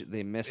cage.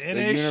 They missed In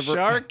the a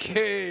shark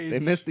cage. They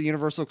missed the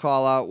universal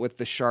call out with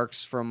the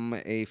Sharks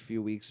from a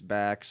few weeks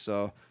back.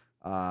 So,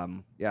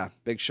 yeah,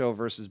 Big Show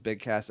versus Big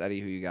Cass. Eddie,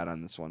 who you got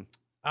on this one?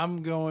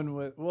 I'm going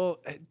with. Well,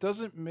 it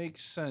doesn't make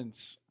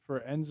sense for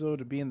Enzo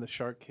to be in the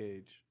shark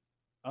cage,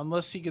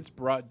 unless he gets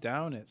brought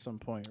down at some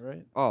point,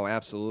 right? Oh,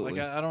 absolutely.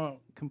 Like I don't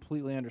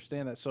completely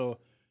understand that. So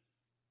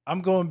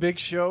I'm going Big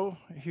Show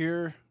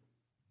here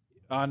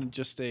on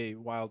just a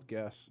wild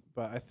guess,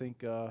 but I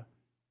think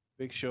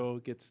Big Show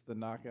gets the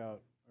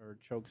knockout or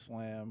choke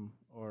slam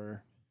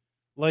or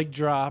leg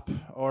drop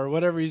or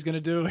whatever he's gonna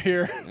do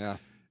here. Yeah.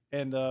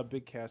 And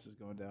Big Cass is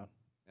going down.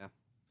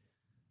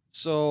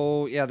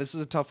 So, yeah, this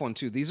is a tough one,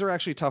 too. These are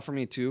actually tough for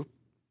me, too,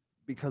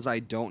 because I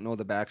don't know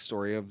the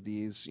backstory of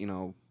these,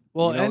 Well,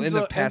 Enzo, in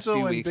the Enzo past few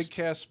and weeks. Big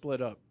Cass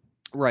split up.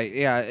 Right,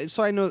 yeah.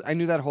 So I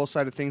knew that whole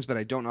side of things, but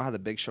I don't know how the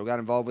Big Show got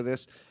involved with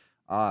this.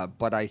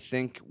 But I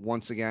think,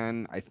 once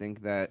again,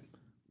 that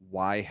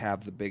why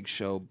have the Big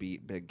Show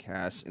beat Big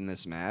Cass in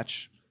this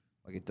match?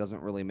 Like, it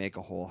doesn't really make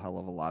a whole hell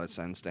of a lot of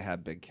sense to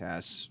have Big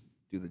Cass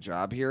do the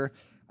job here.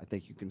 I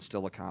think you can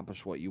still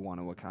accomplish what you want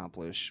to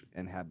accomplish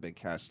and have Big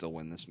Cass still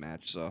win this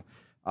match. So,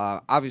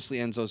 obviously,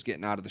 Enzo's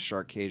getting out of the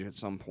shark cage at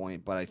some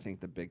point, but I think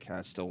the Big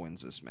Cass still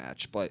wins this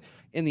match. But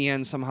in the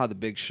end, somehow the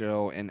Big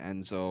Show and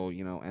Enzo,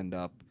 end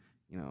up,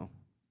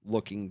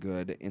 looking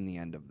good in the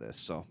end of this.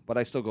 So, but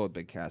I still go with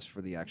Big Cass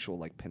for the actual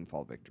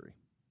pinfall victory.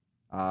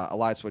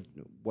 Elias, what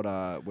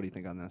do you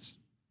think on this?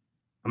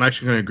 I'm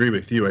actually going to agree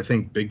with you. I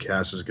think Big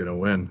Cass is going to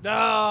win.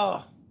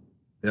 No.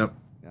 Yep.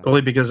 Yeah.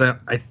 Only because I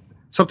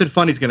something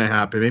funny's going to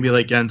happen. Maybe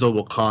Enzo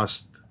will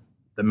cost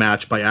the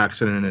match by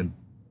accident and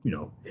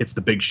hits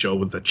the Big Show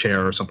with a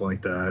chair or something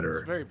like that. Or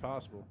it's very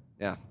possible.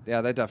 Yeah,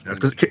 that definitely.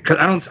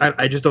 Because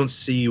I just don't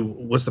see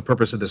what's the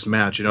purpose of this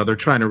match. They're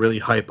trying to really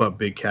hype up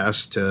Big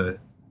Cass to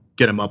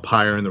get him up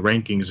higher in the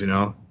rankings.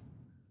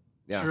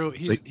 Yeah. True.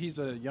 He's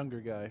a younger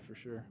guy for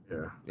sure.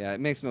 Yeah. Yeah, it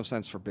makes no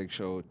sense for Big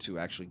Show to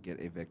actually get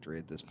a victory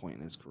at this point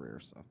in his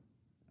career.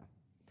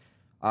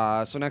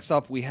 So next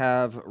up we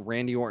have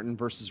Randy Orton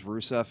versus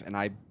Rusev, and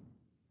I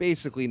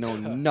basically know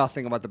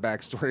nothing about the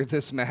backstory of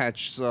this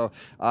match. So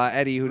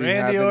Eddie, who do you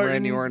have in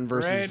Randy Orton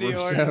versus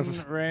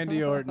Rusev?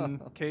 Randy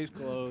Orton. Case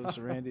closed.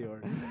 Randy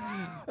Orton.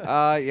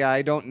 Yeah,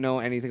 I don't know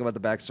anything about the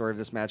backstory of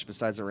this match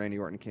besides that Randy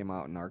Orton came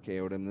out and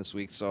RKO'd him this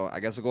week. So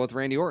I guess I'll go with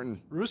Randy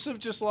Orton. Rusev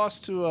just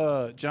lost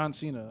to John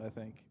Cena, I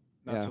think.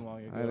 Not too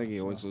long ago. I think he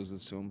always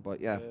loses to him.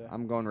 But yeah,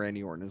 I'm going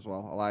Randy Orton as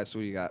well. Elias,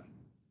 who you got?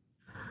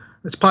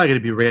 It's probably going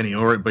to be Randy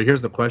Orton, but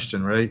here's the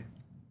question, right?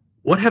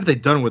 What have they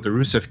done with the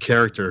Rusev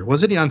character?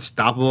 Wasn't he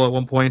unstoppable at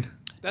one point?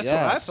 That's what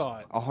I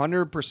thought.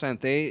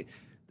 100%.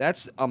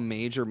 That's a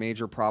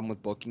major problem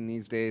with booking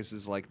these days.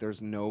 Is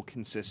there's no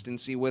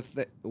consistency with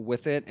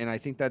it, and I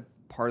think that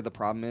part of the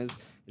problem is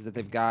that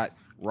they've got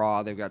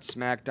Raw, they've got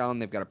SmackDown,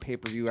 they've got a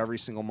pay-per-view every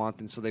single month,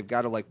 and so they've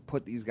got to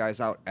put these guys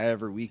out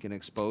every week and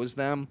expose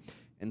them,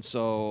 and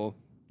so.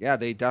 Yeah,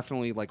 they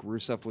definitely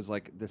Rusev was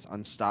this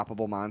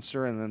unstoppable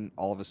monster, and then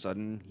all of a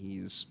sudden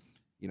he's,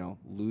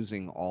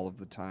 losing all of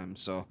the time.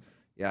 So,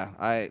 yeah,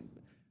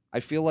 I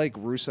feel like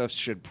Rusev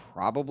should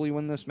probably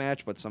win this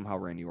match, but somehow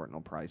Randy Orton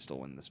will probably still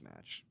win this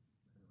match.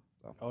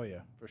 So. Oh yeah,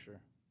 for sure.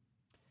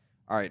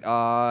 All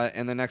right,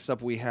 and then next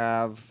up we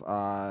have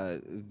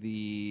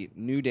the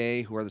New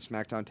Day, who are the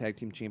SmackDown Tag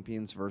Team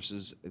Champions,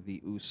 versus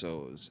the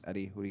Usos.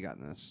 Eddie, who do you got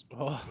in this?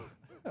 Well,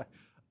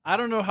 I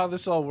don't know how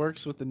this all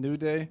works with the New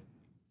Day.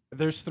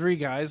 There's 3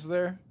 guys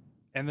there,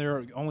 and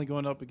they're only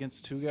going up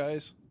against 2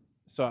 guys.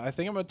 So I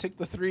think I'm gonna take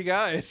the 3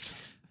 guys.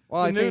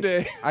 Well, New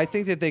Day. I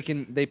think that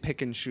they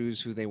pick and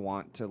choose who they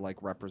want to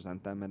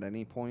represent them at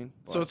any point.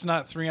 So it's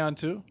not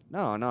 3-on-2.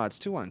 No, it's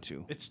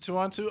 2-on-2. It's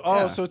 2-on-2. Oh,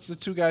 Yeah. So it's the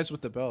 2 guys with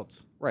the belt.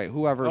 Right,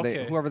 whoever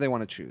Okay. they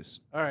want to choose.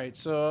 All right.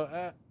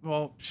 So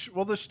well,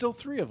 there's still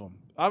 3 of them.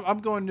 I'm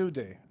going New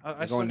Day.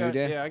 I going New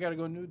Day? Yeah, I gotta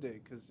go New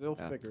Day because they'll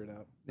figure it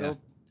out. Yeah.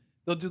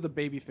 They'll do the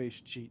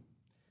babyface cheat.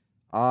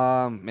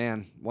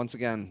 Man, once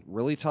again,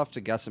 really tough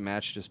to guess a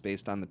match just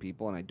based on the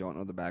people, and I don't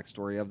know the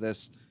backstory of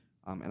this.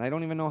 And I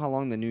don't even know how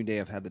long the New Day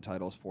have had the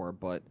titles for,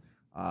 but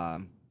I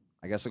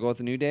guess I'll go with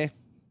the New Day.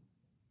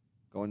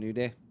 Going New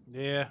Day.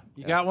 Yeah.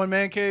 You got one,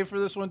 Man Cave, for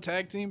this one,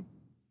 tag team?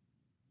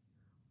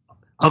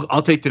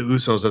 I'll take the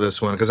Usos of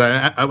this one because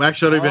I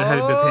actually don't even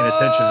hadn't been paying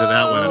attention to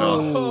that one at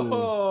all.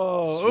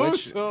 Oh,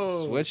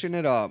 Usos. Switching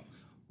it up.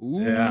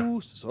 Yeah.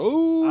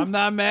 Usos. I'm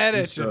not mad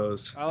at you.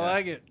 Usos. I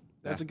like it.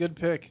 That's a good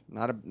pick.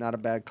 Not a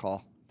bad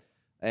call.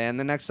 And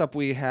the next up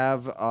we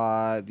have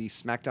the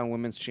SmackDown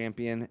Women's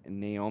Champion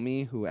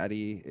Naomi, who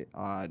Eddie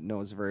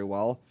knows very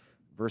well,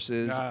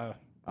 versus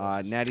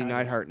Natty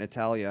Neidhart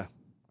Natalya.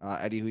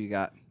 Eddie, who you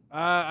got?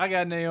 I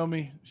got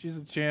Naomi. She's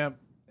a champ,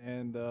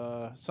 and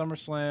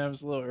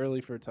SummerSlam's a little early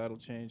for a title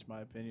change, in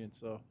my opinion.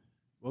 So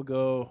we'll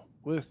go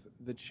with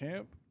the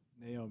champ,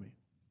 Naomi.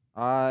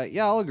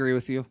 Yeah, I'll agree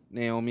with you,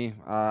 Naomi.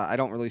 I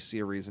don't really see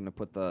a reason to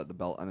put the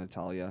belt on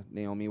Natalya.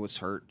 Naomi was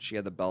hurt. She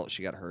had the belt.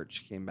 She got hurt.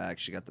 She came back.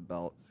 She got the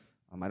belt.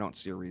 I don't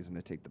see a reason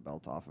to take the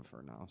belt off of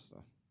her now.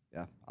 So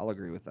yeah, I'll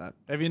agree with that.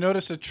 Have you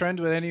noticed a trend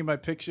with any of my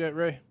picks yet,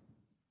 Ray?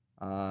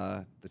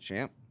 The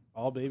champ.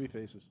 All baby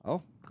faces.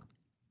 Oh,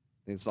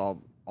 it's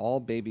all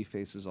baby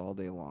faces all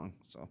day long.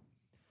 So,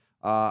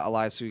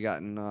 Elias, who you got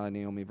in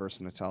Naomi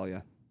versus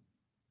Natalia?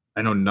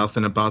 I know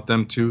nothing about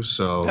them two,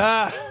 so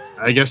Ah.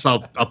 I guess I'll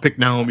pick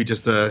Naomi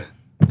just to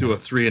do a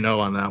 3-0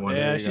 on that one.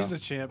 Yeah, you she's go. the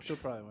champ. She'll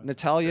probably win.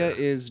 Natalia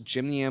is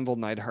Jim the Anvil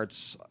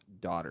Neidhart's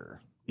daughter.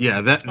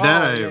 Yeah, that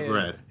I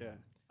read. Yeah.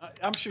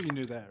 I'm sure you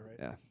knew that, right?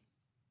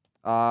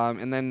 Yeah.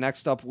 And then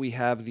next up we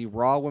have the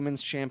Raw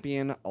Women's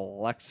Champion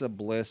Alexa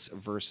Bliss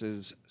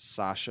versus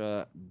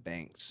Sasha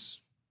Banks.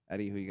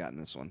 Eddie, who you got in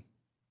this one?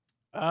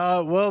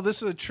 Well,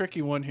 this is a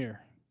tricky one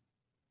here.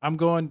 I'm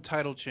going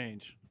title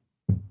change.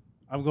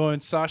 I'm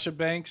going Sasha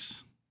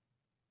Banks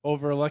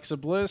over Alexa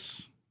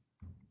Bliss.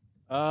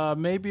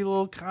 Maybe a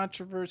little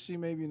controversy,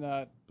 maybe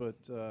not, but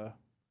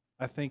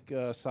I think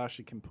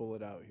Sasha can pull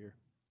it out here.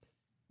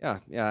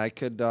 Yeah, I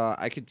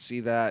could see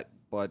that,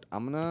 but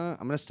I'm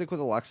gonna stick with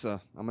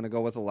Alexa. I'm gonna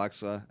go with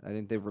Alexa. I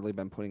think they've really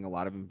been putting a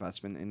lot of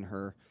investment in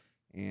her,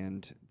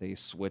 and they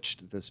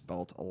switched this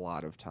belt a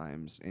lot of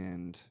times,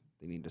 and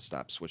they need to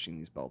stop switching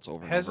these belts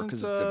over and over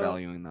because it's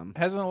devaluing them.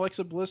 Hasn't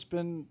Alexa Bliss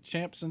been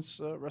champ since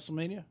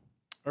WrestleMania?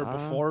 Or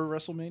before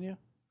WrestleMania?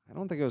 I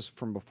don't think it was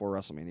from before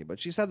WrestleMania, but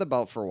she's had the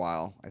belt for a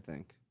while, I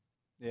think.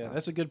 Yeah,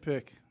 that's a good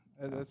pick.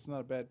 That's not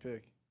a bad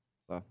pick.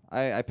 So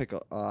I pick.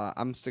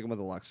 I'm sticking with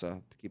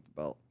Alexa to keep the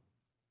belt.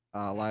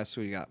 Elias,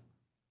 who you got?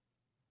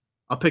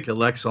 I'll pick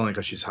Alexa only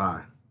because she's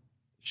hot.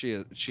 She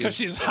is. Because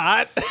she's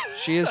hot.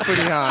 She is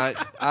pretty hot.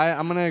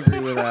 I'm gonna agree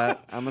with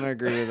that.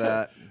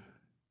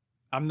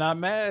 I'm not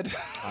mad.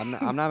 I'm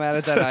not mad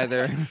at that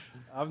either.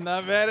 I'm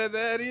not mad at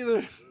that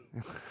either.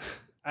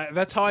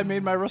 That's how I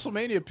made my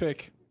WrestleMania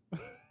pick.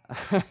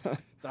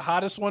 The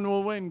hottest one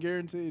will win,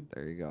 guaranteed.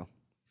 There you go.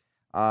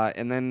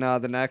 And then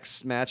the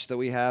next match that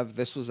we have,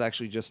 this was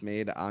actually just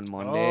made on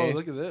Monday. Oh,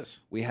 look at this.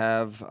 We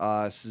have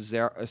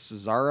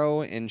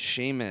Cesaro and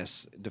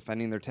Sheamus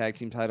defending their tag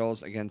team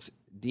titles against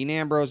Dean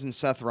Ambrose and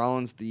Seth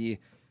Rollins, the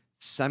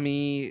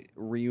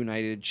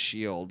semi-reunited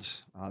Shield.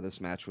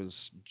 This match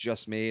was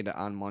just made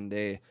on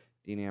Monday.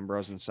 Dean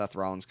Ambrose and Seth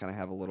Rollins kind of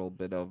have a little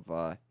bit of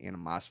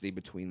animosity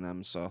between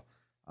them. So,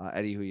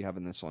 Eddie, who you have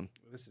in this one?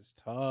 This is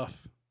tough.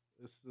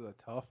 This is a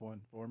tough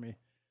one for me.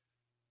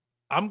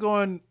 I'm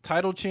going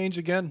title change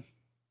again.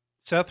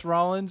 Seth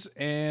Rollins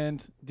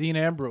and Dean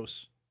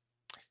Ambrose.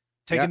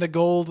 Taking the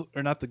gold,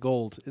 or not the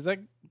gold. Is that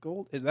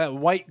gold? Is that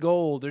white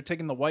gold? They're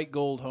taking the white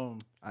gold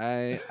home.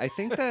 I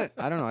think that,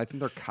 I don't know. I think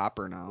they're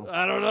copper now.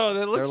 I don't know.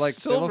 They look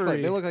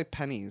silvery. They look like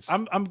pennies.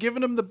 I'm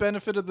giving them the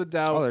benefit of the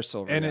doubt. Oh, they're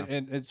silver. And, yeah.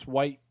 and it's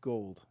white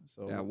gold.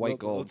 So Yeah, white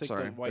gold. take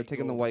Sorry. the They're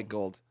taking the gold white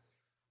home.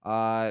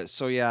 gold.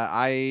 So yeah,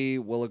 I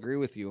will agree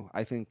with you.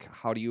 I think,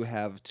 how do you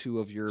have two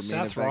of your main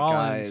Seth event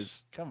Rollins.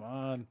 guys? Come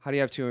on. How do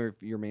you have two of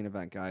your main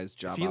event guys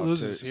job he out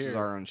loses to here-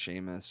 Cesaro and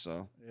Sheamus?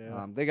 So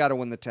Yeah. they got to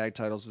win the tag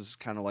titles. This is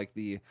kind of like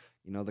the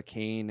the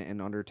Kane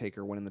and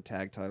Undertaker winning the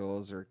tag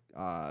titles, or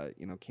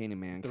Kane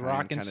and Mankind The Rock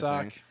and kind of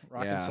Sock. thing.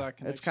 Rock Yeah, and Sock it's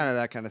connection. kind of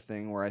that kind of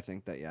thing where I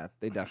think that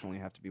they definitely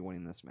have to be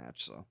winning this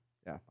match. So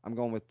yeah, I'm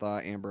going with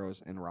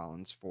Ambrose and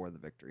Rollins for the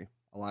victory.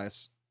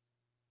 Elias.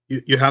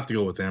 You have to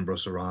go with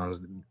Ambrose and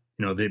Rollins.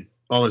 They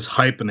all this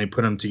hype and they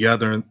put them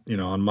together.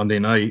 On Monday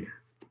night.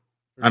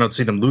 I don't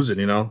see them losing.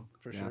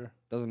 For Yeah. sure.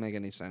 Doesn't make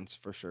any sense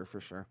for sure.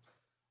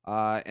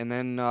 And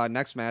then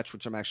next match,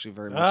 which I'm actually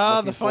very much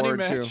looking The funny forward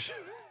match.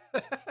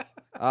 to.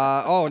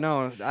 Oh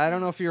no, I don't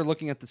know if you're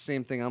looking at the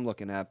same thing I'm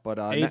looking at, but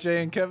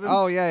AJ and Kevin.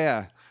 oh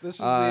yeah. This is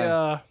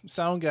the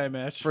sound guy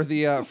match. For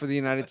the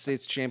United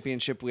States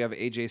Championship, we have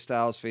AJ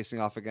Styles facing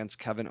off against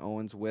Kevin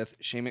Owens with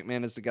Shane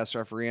McMahon as the guest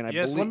referee, and I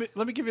Yes, believe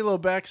let me give you a little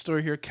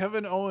backstory here.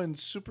 Kevin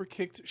Owens super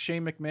kicked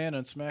Shane McMahon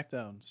on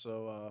SmackDown.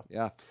 So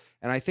yeah.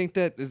 And I think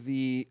that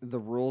the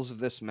rules of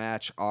this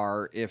match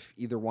are if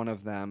either one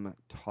of them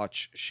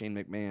touch Shane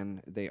McMahon,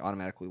 they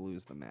automatically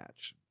lose the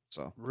match.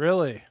 So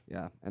really,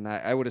 yeah, and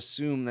I would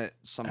assume that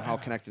somehow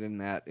connected in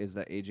that is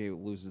that AJ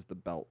loses the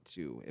belt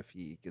too if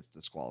he gets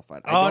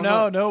disqualified.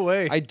 no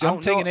way. I don't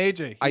I'm taking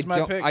AJ. He's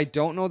my pick. I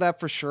don't know that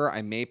for sure.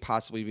 I may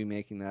possibly be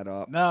making that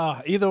up.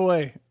 Nah, either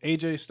way,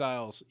 AJ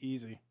Styles,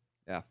 easy.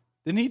 Yeah.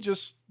 Didn't he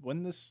just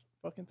win this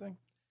fucking thing?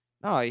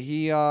 No,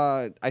 he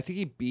I think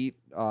he beat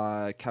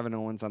Kevin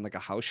Owens on like a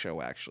house show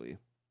actually.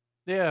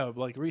 Yeah,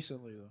 like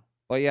recently though.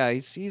 But yeah,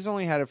 he's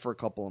only had it for a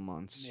couple of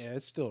months. Yeah,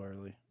 it's still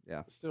early.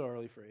 Yeah. It's still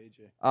early for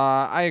AJ.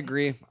 I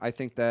agree. I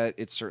think that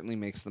it certainly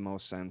makes the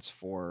most sense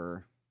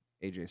for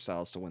AJ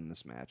Styles to win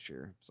this match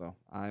here. So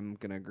I'm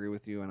gonna agree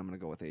with you, and I'm gonna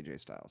go with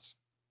AJ Styles.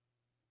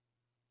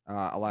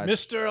 Elias.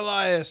 Mr.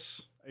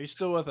 Elias, are you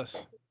still with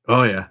us?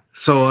 Oh yeah.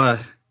 So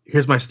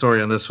here's my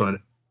story on this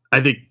one.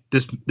 I think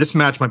this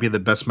match might be the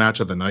best match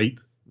of the night.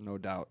 No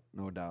doubt.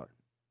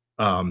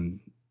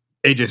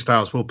 AJ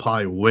Styles will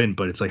probably win,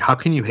 but it's like, how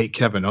can you hate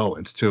Kevin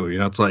Owens too?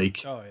 It's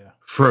like, Oh yeah.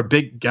 for a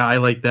big guy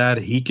like that,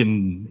 he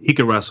can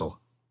wrestle.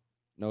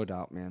 No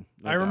doubt, man.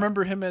 I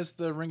remember him as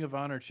the Ring of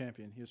Honor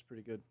champion. He was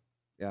pretty good.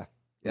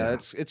 Yeah,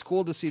 it's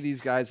cool to see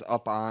these guys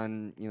up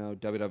on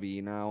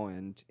WWE now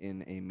and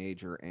in a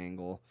major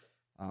angle.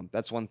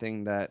 That's one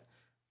thing that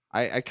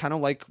I kind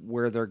of like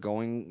where they're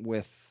going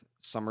with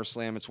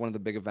SummerSlam. It's one of the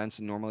big events,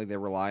 and normally they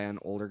rely on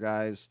older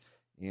guys,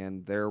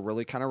 and they're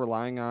really kind of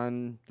relying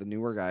on the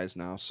newer guys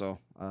now. So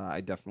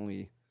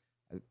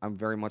I'm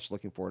very much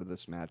looking forward to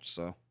this match.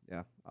 So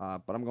yeah,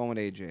 but I'm going with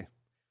AJ.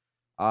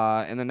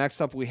 And then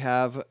next up we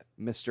have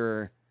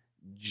Mr.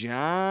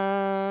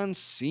 John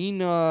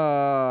Cena.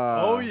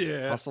 Oh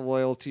yeah. Hustle,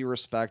 loyalty,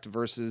 respect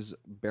versus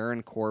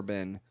Baron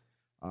Corbin.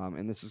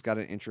 And this has got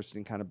an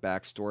interesting kind of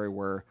backstory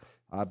where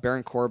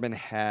Baron Corbin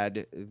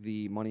had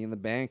the Money in the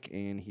Bank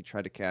and he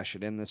tried to cash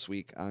it in this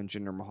week on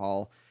Jinder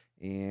Mahal.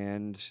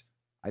 And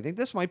I think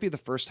this might be the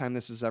first time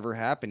this has ever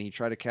happened. He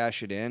tried to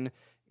cash it in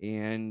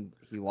and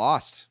he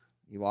lost.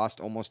 He lost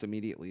almost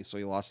immediately. So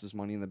he lost his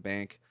Money in the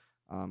Bank,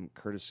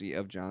 courtesy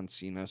of John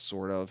Cena,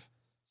 sort of.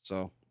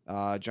 So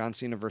John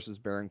Cena versus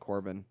Baron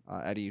Corbin.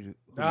 Eddie, who do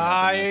you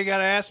have in You this?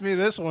 gotta ask me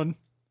this one.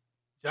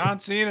 John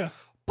Cena.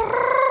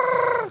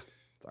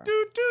 Sorry.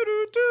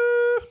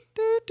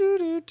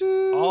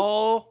 Do.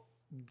 All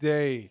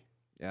day.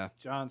 Yeah,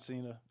 John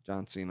Cena.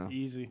 John Cena.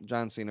 Easy.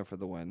 John Cena for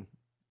the win.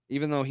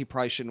 Even though he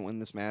probably shouldn't win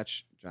this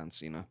match, John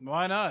Cena.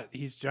 Why not?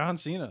 He's John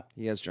Cena.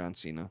 He has John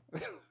Cena.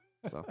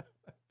 So,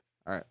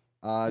 all right.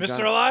 Mr.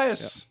 John,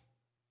 Elias.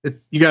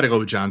 You got to go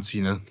with John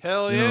Cena.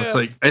 Hell You yeah. know, it's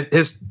like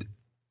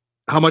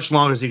how much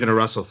longer is he going to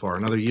wrestle for?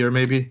 Another year,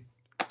 maybe?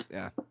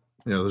 Yeah.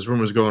 There's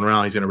rumors going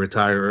around he's going to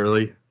retire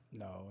early.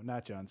 No,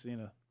 not John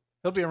Cena.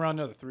 He'll be around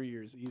another 3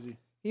 years, easy.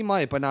 he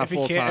might, but not If he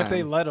full can't, time. if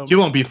they let him. He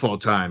won't be full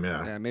time,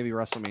 yeah. Yeah, maybe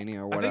WrestleMania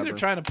or I whatever. think they're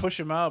trying to push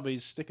him out, but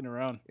he's sticking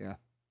around. Yeah.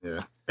 I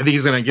think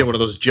he's going to get one of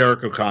those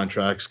Jericho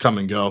contracts, come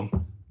and go.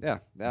 Yeah,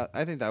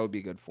 I think that would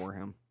be good for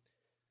him.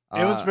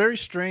 It was very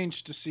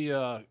strange to see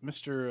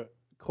Mr.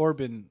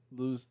 Corbin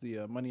lose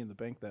the Money in the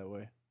Bank that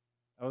way.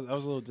 I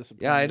was a little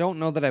disappointed. Yeah, I don't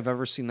know that I've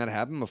ever seen that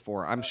happen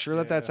before. I'm sure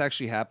that that's yeah.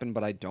 actually happened,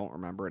 but I don't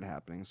remember it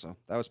happening. So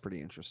that was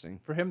pretty interesting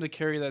For him to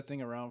carry that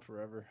thing around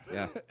forever.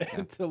 Yeah,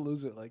 and to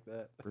lose it like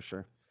that. for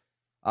sure.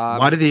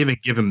 Why did they even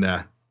give him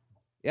that?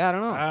 Yeah, I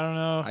don't know. I don't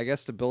know. I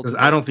guess to build. Because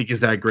I don't think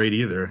he's that great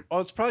either. Oh,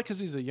 it's probably because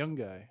he's a young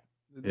guy.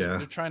 Yeah.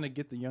 They're trying to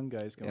get the young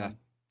guys going.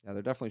 Yeah,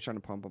 they're definitely trying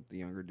to pump up the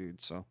younger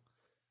dudes. So,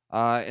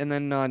 and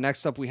then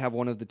next up, we have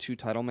one of the two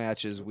title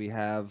matches. We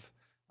have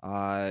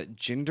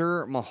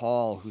Jinder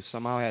Mahal, who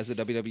somehow has a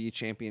WWE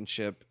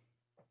Championship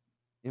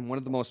in one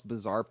of the most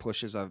bizarre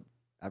pushes I've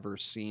ever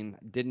seen.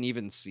 Didn't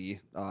even see,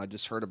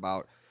 just heard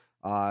about.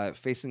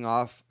 Facing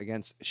off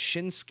against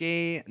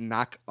Shinsuke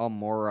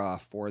Nakamura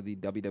for the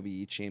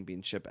WWE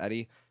Championship.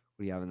 Eddie,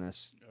 what do you have in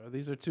this?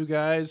 These are two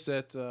guys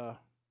that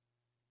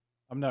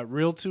I'm not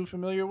real too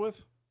familiar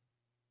with.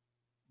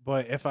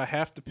 But if I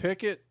have to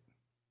pick it,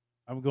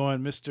 I'm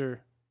going Mr.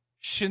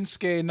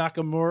 Shinsuke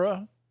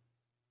Nakamura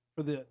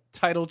for the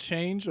title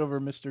change over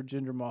Mr.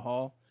 Jinder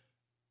Mahal.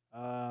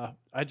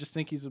 I just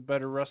think he's a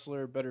better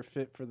wrestler, better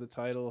fit for the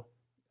title.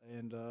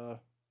 And, I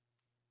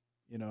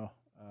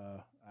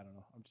don't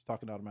know. I'm just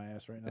talking out of my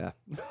ass right now.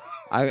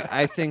 Yeah.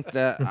 I think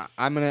that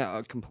I'm going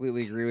to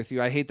completely agree with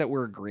you. I hate that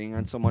we're agreeing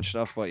on so much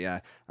stuff, but yeah,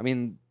 I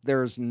mean,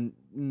 there's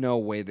no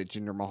way that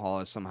Jinder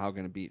Mahal is somehow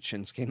going to beat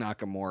Shinsuke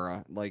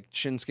Nakamura. Like,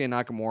 Shinsuke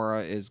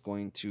Nakamura is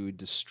going to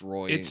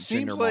destroy It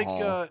seems Jinder like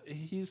Mahal.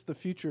 he's the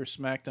future of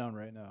SmackDown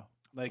right now.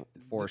 Like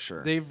For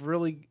sure. they've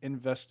really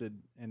invested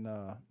in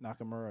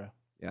Nakamura.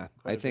 Yeah,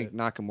 quite I a think bit.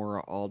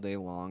 Nakamura all day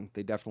long.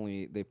 They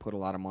put a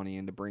lot of money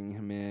into bringing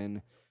him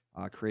in,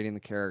 creating the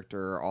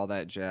character, all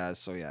that jazz.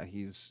 So yeah,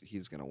 he's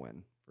gonna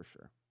win for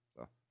sure.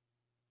 So,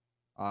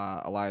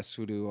 Elias,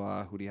 who do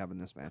you have in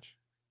this match?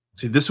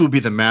 See, this would be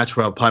the match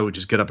where I probably would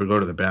just get up and go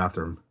to the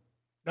bathroom.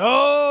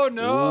 Oh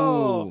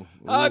no!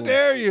 How Ooh.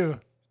 dare you,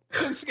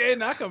 Shinsuke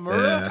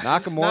Nakamura? Yeah.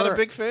 Nakamura, Not a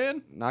big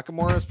fan.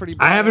 Nakamura is pretty.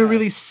 I haven't badass.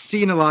 really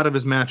seen a lot of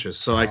his matches,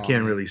 so I Oh,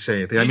 can't man. really say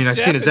anything. I He's mean, I've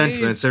seen his Japanese.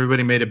 entrance.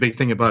 Everybody made a big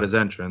thing about his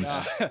entrance.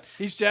 Nah,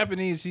 he's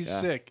Japanese. He's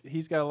Yeah. sick.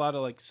 He's got a lot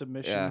of like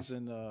submissions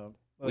and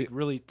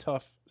really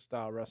tough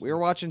style wrestling. We were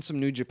watching some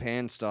New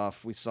Japan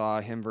stuff. We saw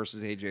him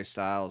versus AJ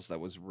Styles. That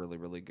was really,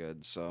 really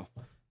good. So,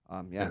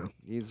 Yeah.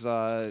 he's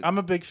I'm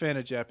a big fan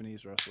of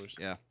Japanese wrestlers.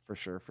 yeah, for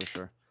sure.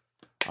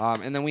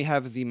 And then we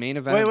have the main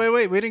event.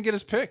 Wait! We didn't get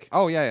his pick.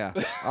 Oh yeah.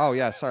 Oh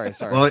yeah. Sorry.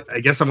 Well, I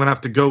guess I'm gonna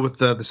have to go with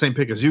the same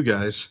pick as you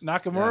guys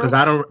Nakamura. because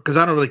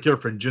I don't really care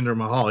for Jinder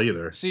Mahal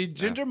either. See,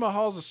 Jinder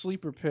Mahal's a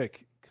sleeper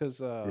pick because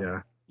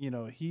Yeah,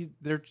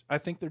 I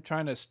think they're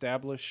trying to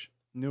establish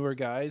newer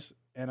guys,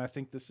 and I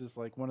think this is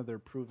like one of their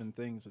proven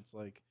things. It's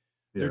like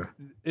yeah.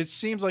 it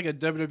seems like a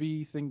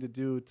WWE thing to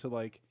do to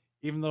like,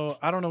 even though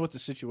I don't know what the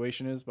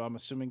situation is, but I'm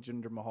assuming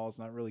Jinder Mahal's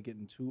not really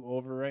getting too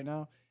over right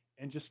now.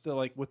 And just to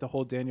like with the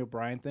whole Daniel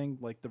Bryan thing,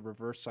 like the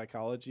reverse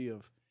psychology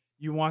of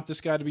you want this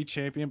guy to be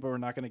champion, but we're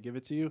not going to give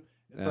it to you.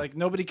 It's Yeah. like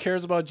nobody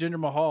cares about Jinder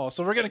Mahal,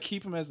 so we're going to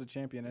keep him as the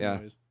champion Yeah.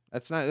 anyways.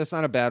 That's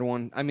not a bad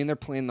one. I mean, they're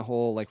playing the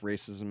whole like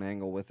racism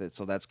angle with it,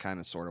 so that's kind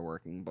of sort of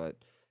working. But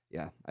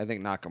yeah, I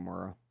think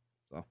Nakamura.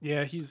 So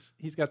Yeah,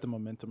 he's got the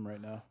momentum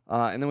right now.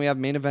 and then we have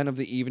main event of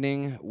the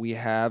evening. We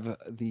have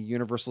the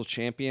Universal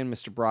Champion,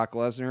 Mr. Brock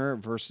Lesnar,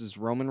 versus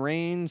Roman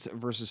Reigns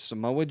versus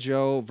Samoa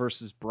Joe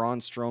versus Braun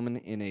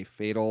Strowman in a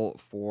fatal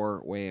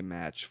 4-way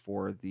match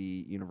for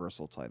the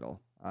Universal title.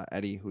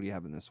 Eddie, who do you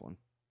have in this one?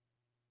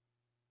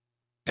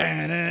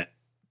 Damn it.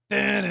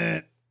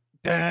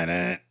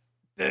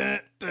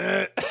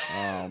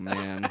 Oh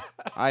man,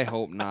 I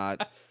hope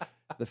not.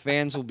 The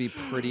fans will be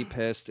pretty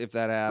pissed if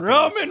that happens.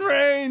 Roman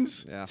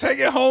Reigns, Yeah. take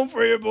it home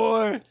for you,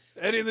 boy.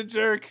 Eddie the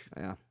Jerk.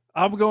 Yeah,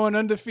 I'm going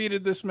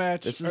undefeated this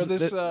match This or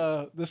is-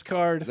 this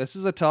card. this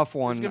is a tough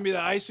one. It's gonna be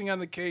the icing on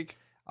the cake.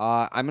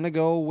 I'm gonna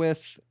go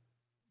with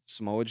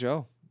Samoa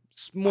Joe.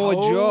 Samoa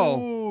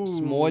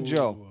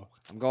Joe.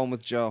 I'm going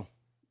with Joe.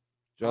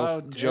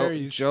 How dare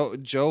you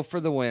Joe for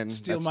the win.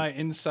 Steal That's, my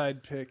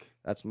inside pick.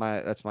 That's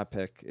my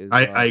pick. Is,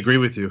 I agree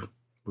with you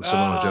with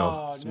Samoa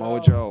Joe. Oh, Samoa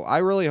no. Joe. I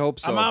really hope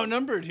so. I'm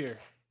outnumbered here.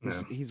 Yeah.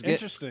 He's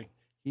Interesting.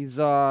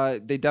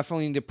 they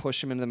definitely need to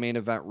push him into the main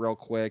event real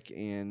quick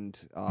and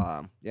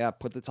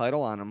put the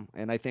title on him.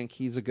 And I think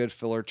he's a good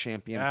filler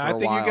champion for a I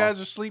think while. you guys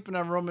are sleeping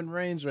on Roman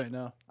Reigns right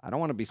now. I don't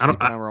want to be I don't-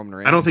 sleeping on Roman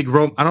Reigns.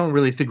 I don't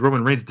really think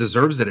Roman Reigns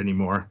deserves it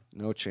anymore.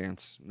 No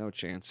chance. No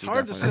chance. He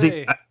Hard to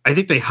definitely- say. I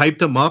think they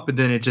hyped him up and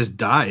then it just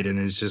died, and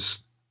it's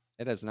just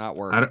It has not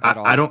worked at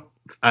all. I don't.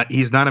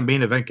 He's not a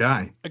main event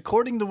guy.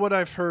 According to what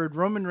I've heard,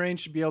 Roman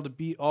Reigns should be able to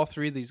beat all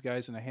three of these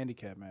guys in a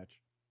handicap match.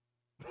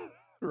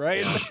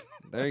 Right?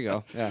 There you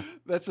go. Yeah.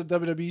 That's a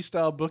WWE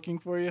style booking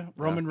for you.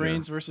 Roman Yeah.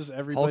 Reigns versus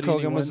everybody. Hulk and he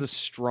Hogan was the wins.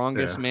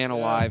 strongest Yeah. man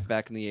alive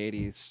back in the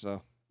 80s.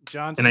 So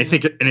John And I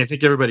Cena.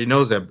 think everybody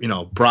knows that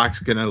Brock's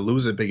gonna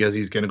lose it because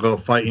he's gonna go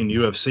fight in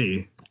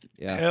UFC.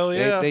 yeah. Hell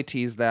yeah. They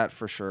teased that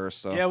for sure.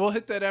 So Yeah, we'll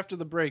hit that after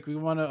the break. We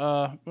want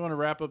to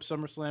wrap up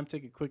SummerSlam,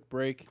 take a quick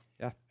break.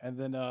 Yeah. And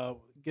then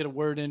get a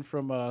word in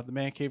from the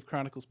Man Cave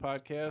Chronicles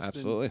podcast.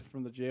 Absolutely. And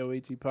from the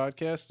JOAT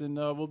podcast, and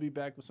we'll be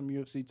back with some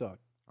UFC talk.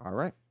 All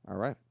right.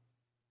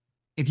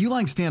 If you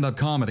like stand-up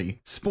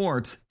comedy,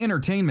 sports,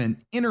 entertainment,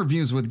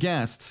 interviews with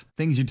guests,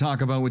 things you talk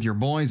about with your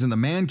boys in the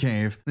Man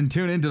Cave, then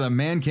tune into the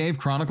Man Cave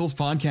Chronicles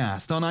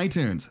podcast on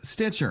iTunes,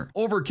 Stitcher,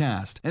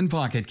 Overcast, and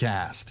Pocket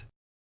Cast.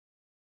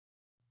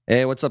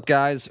 Hey, what's up,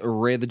 guys?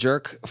 Ray the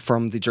Jerk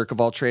from the Jerk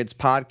of All Trades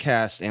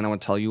podcast, and I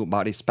want to tell you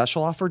about a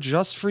special offer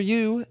just for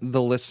you,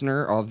 the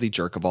listener of the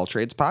Jerk of All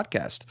Trades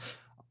podcast.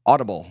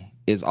 Audible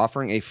is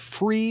offering a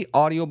free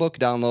audiobook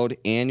download,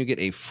 and you get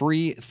a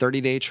free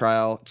 30-day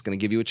trial. It's going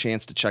to give you a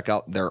chance to check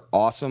out their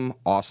awesome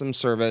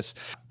service.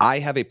 I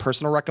have a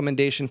personal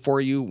recommendation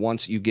for you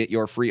once you get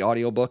your free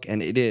audiobook,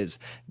 and it is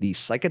The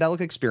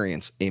Psychedelic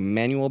Experience, a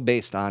manual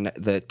based on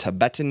the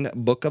Tibetan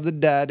Book of the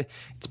Dead.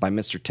 It's by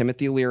Mr.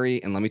 Timothy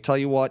Leary, and let me tell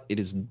you what, it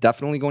is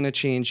definitely going to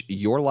change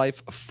your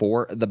life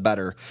for the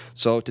better.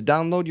 So to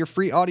download your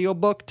free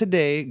audiobook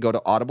today, go to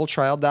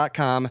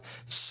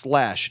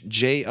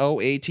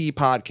audibletrial.com/JOAT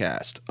podcast.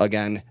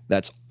 Again,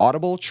 that's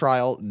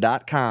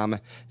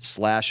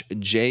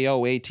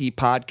audibletrial.com/JOAT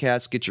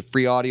podcast. Get your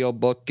free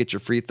audiobook, get your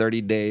free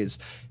 30 days,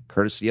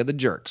 courtesy of the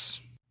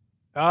Jerks.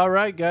 All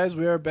right, guys,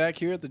 we are back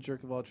here at the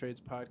Jerk of All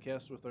Trades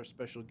podcast with our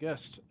special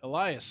guest,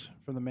 Elias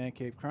from the Man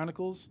Cave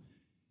Chronicles.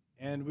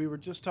 And we were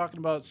just talking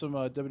about some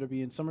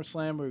WWE and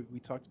SummerSlam, where we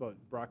talked about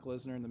Brock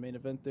Lesnar in the main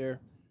event there.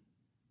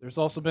 There's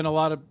also been a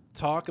lot of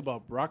talk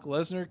about Brock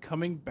Lesnar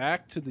coming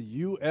back to the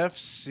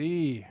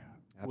UFC.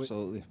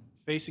 Absolutely.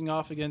 Facing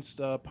off against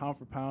pound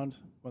for pound,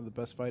 one of the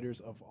best fighters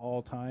of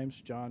all times,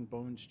 John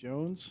Bones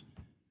Jones,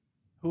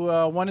 who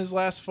won his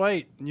last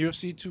fight in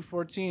UFC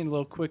 214. A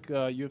little quick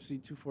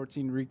UFC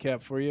 214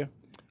 recap for you.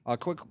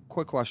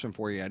 Quick question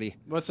for you, Eddie.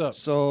 What's up?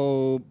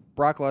 So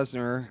Brock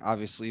Lesnar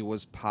obviously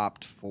was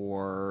popped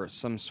for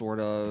some sort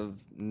of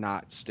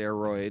not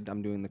steroid.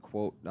 I'm doing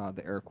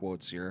the air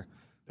quotes here.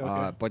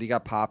 Okay. But he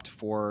got popped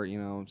for,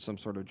 some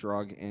sort of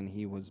drug, and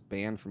he was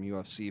banned from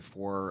UFC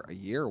for a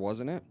year,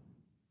 wasn't it?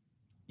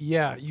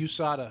 Yeah,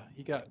 USADA.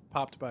 He got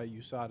popped by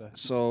USADA.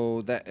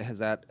 So has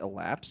that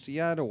elapsed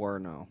yet, or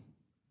no?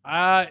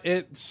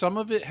 Some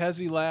of it has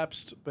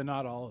elapsed, but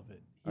not all of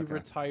it. He Okay.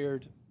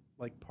 retired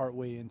like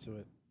partway into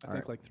it. I All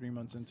think right. like 3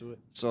 months into it.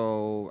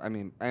 So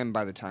and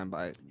by the time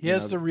He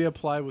has to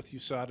reapply with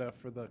USADA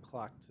for the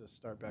clock to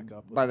start back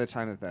up. by the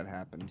time that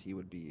happened, he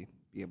would be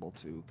able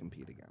to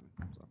compete again.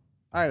 So, all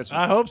right, that's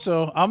I hope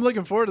so. I'm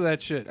looking forward to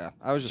that shit. yeah.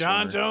 I was just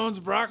John wondering. Jones,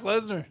 Brock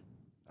Lesnar.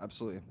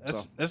 Absolutely.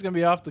 That's gonna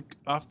be off the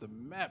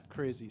map,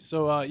 crazy.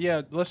 So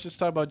let's just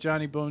talk about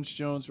Johnny Bones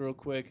Jones real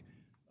quick.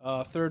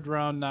 Third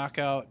round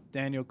knockout,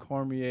 Daniel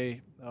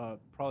Cormier,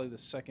 probably the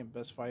second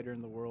best fighter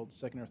in the world,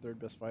 second or third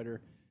best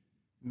fighter.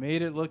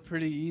 Made it look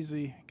pretty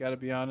easy. Got to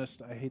be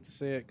honest. I hate to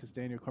say it because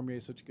Daniel Cormier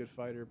is such a good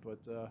fighter, but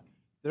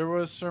there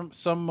was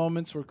some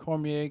moments where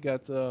Cormier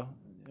got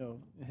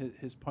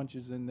his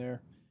punches in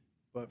there,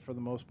 but for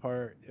the most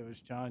part, it was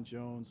John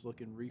Jones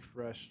looking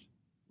refreshed,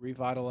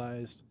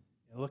 revitalized,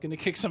 and looking to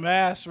kick some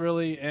ass,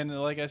 really. And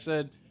like I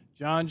said,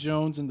 John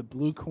Jones in the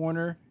blue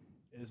corner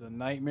is a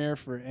nightmare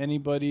for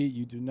anybody.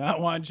 You do not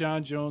want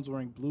John Jones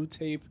wearing blue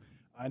tape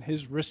on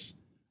his wrists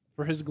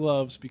for his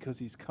gloves because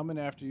he's coming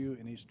after you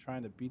and he's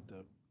trying to beat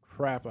the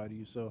crap out of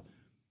you. So,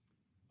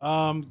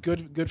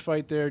 good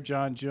fight there.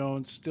 John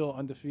Jones still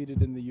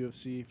undefeated in the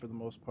UFC for the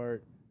most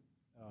part,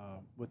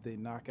 with a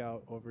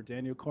knockout over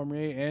Daniel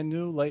Cormier and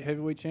new light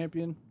heavyweight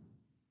champion.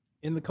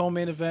 In the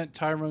co-main event,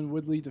 Tyron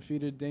Woodley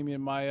defeated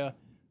Damian Maia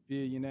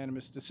via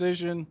unanimous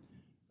decision.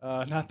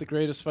 Not the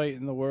greatest fight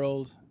in the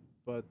world,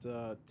 but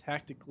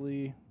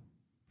tactically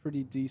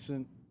pretty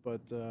decent.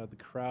 But the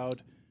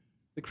crowd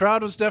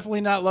was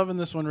definitely not loving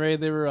this one, Ray.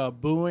 They were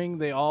booing.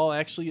 They all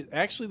actually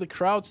the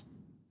crowds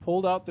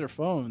pulled out their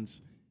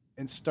phones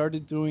and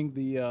started doing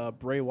the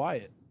Bray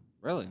Wyatt.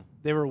 Really?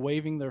 They were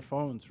waving their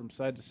phones from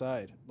side to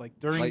side, like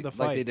during the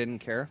fight. Like they didn't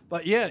care?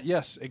 But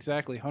yes,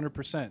 exactly,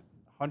 100%.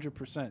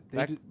 100%.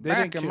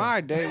 Back in my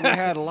day, we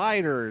had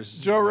lighters.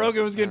 Joe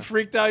Rogan was getting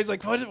freaked out. He's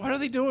like, what are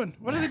they doing?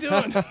 What are they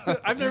doing?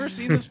 I've never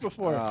seen this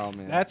before. Oh,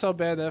 man. That's how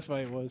bad that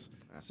fight was.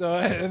 So,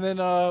 and then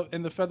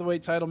in the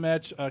featherweight title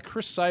match,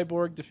 Chris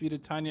Cyborg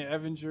defeated Tanya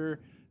Evinger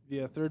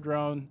via third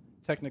round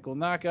technical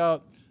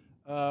knockout.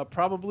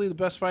 Probably the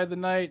best fight of the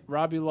night.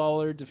 Robbie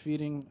Lawler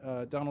defeating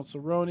Donald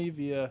Cerrone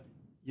via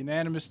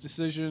unanimous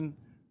decision.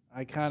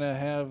 I kind of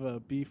have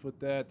a beef with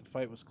that. The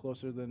fight was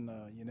closer than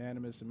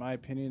unanimous, in my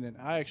opinion, and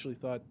I actually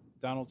thought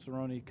Donald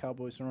Cerrone,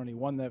 Cowboy Cerrone,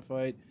 won that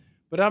fight.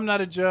 But I'm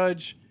not a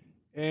judge,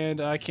 and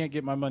I can't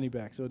get my money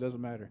back, so it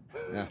doesn't matter.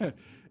 Yeah.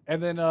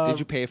 And then did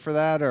you pay for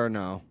that or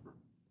no?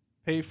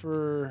 Pay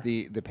for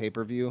the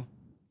pay-per-view?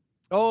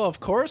 Oh, of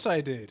course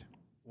I did.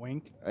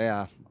 Wink.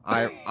 Yeah,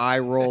 I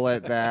roll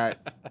at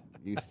that.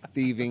 You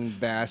thieving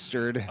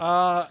bastard.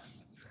 I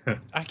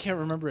can't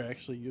remember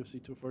actually.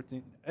 UFC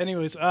 214.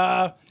 Anyways,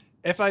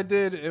 if I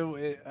did,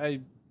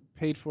 I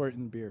paid for it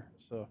in beer.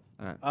 So,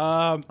 all right.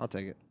 I'll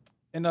take it.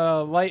 In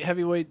light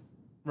heavyweight,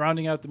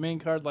 rounding out the main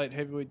card, light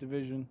heavyweight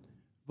division,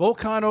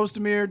 Volkan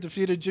Ozdemir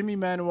defeated Jimmy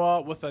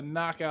Manuwa with a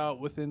knockout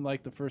within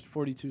like the first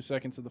 42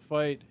 seconds of the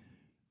fight.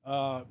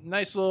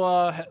 Nice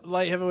little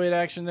light heavyweight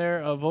action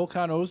there.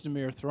 Volkan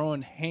Ozdemir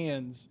throwing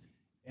hands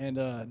and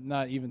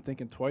not even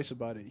thinking twice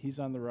about it. He's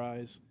on the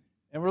rise,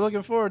 and we're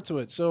looking forward to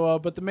it. So,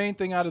 but the main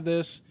thing out of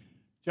this,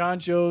 John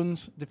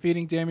Jones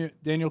defeating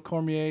Daniel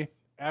Cormier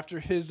after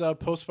his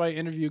post-fight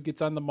interview,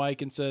 gets on the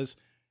mic and says,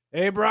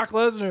 "Hey, Brock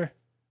Lesnar,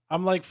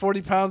 I'm like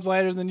 40 pounds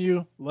lighter than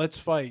you. Let's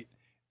fight."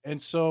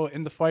 And so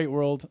in the fight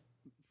world,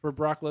 for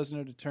Brock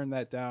Lesnar to turn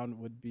that down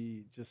would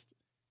be just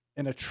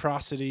an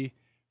atrocity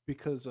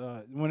because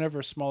whenever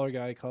a smaller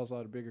guy calls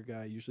out a bigger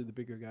guy, usually the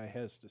bigger guy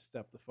has to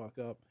step the fuck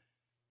up.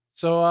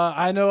 So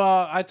I know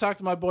I talked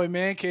to my boy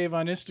Man Cave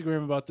on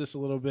Instagram about this a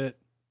little bit.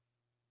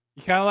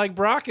 You kind of like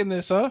Brock in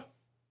this, huh?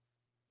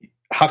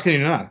 How can you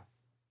not?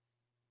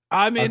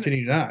 I mean, how can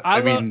you not?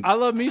 I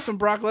love me some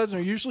Brock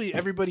Lesnar. Usually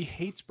everybody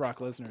hates Brock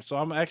Lesnar, so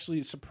I'm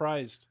actually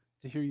surprised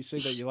to hear you say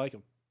that you like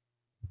him.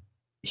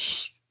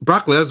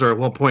 Brock Lesnar at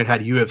one point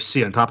had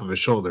UFC on top of his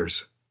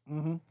shoulders.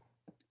 Mm-hmm.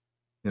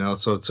 You know,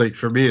 so it's like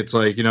for me, it's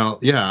like, you know,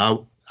 yeah,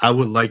 I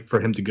would like for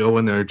him to go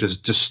in there and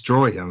just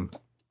destroy him.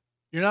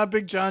 You're not a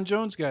big John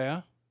Jones guy,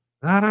 huh?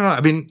 I don't know.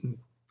 I mean,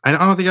 I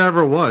don't think I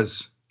ever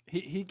was.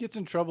 He gets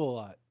in trouble a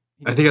lot.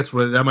 I think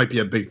that might be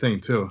a big thing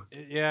too.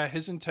 Yeah,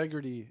 his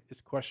integrity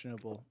is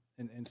questionable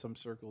in some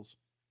circles.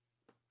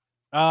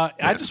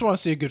 I just want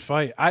to see a good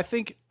fight. I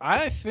think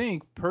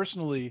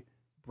personally,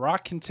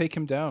 Brock can take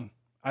him down.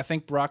 I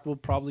think Brock will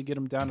probably get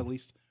him down at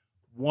least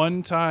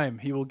one time.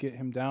 He will get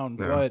him down,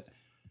 but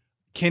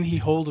can he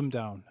hold him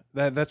down?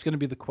 That's going to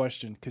be the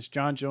question because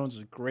John Jones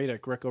is great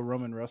at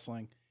Greco-Roman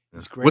wrestling.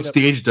 He's great. What's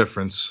the age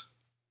difference?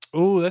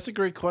 Oh, that's a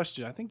great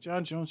question. I think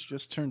John Jones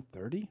just turned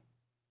 30.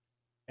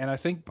 And I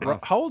think,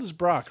 how old is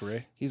Brock,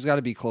 Ray? He's got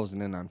to be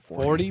closing in on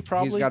 40. 40,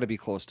 probably? He's got to be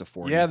close to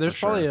 40. Yeah, there's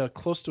probably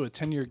close to a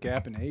 10-year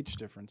gap in age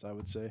difference, I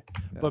would say.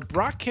 Yeah. But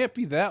Brock can't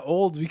be that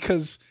old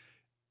because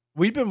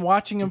we've been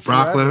watching him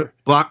forever.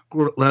 Brock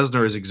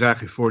Lesnar is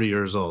exactly 40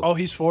 years old. Oh,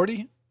 he's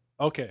 40?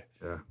 Okay.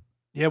 Yeah.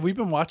 Yeah, we've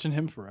been watching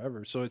him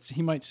forever, so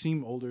he might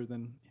seem older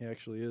than he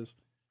actually is.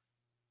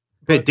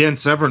 Hey, Dan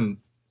Severn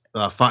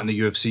fought in the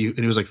UFC, and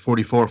he was like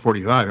 44,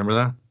 45. Remember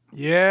that?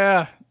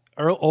 Yeah,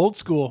 old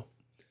school.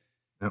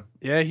 Yep.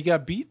 Yeah, he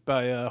got beat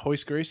by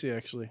Royce Gracie,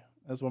 actually.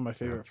 That's one of my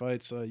favorite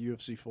fights,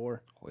 UFC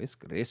 4. Royce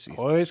Gracie.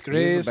 Royce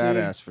Gracie. He's a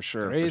badass for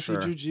sure. Gracie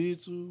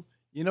Jiu-Jitsu.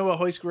 You know what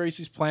Royce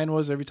Gracie's plan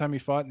was every time he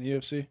fought in the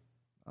UFC?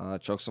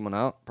 Choke someone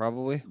out,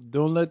 probably.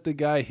 Don't let the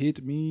guy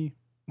hit me.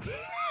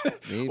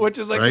 Which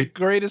is like the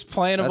greatest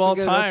plan of all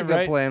time, right? That's a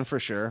good plan for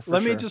sure.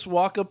 Let me just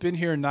walk up in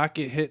here and not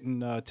get hit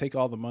and take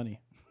all the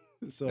money.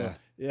 So,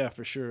 yeah,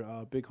 for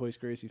sure. Big Royce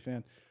Gracie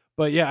fan.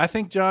 But, yeah, I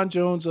think John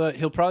Jones,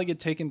 he'll probably get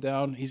taken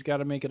down. He's got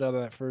to make it out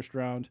of that first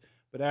round.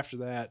 But after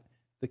that,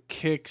 the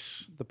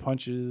kicks, the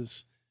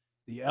punches,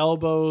 the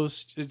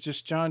elbows, it's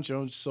just John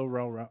Jones so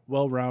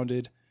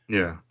well-rounded.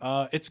 Yeah.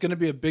 It's going to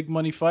be a big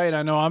money fight.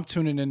 I know I'm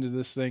tuning into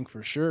this thing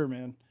for sure,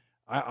 man.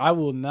 I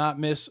will not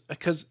miss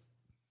because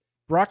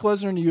Brock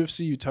Lesnar in the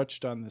UFC, you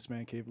touched on this,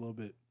 Man Cave, a little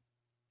bit.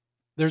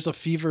 There's a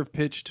fever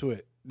pitch to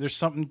it. There's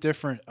something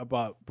different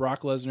about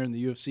Brock Lesnar in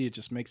the UFC. It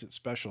just makes it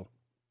special.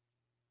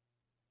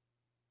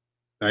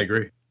 I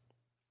agree.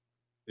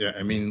 Yeah,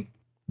 I mean,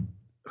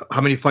 how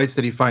many fights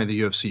did he fight in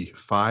the UFC?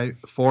 4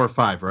 or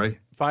 5, right?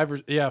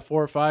 4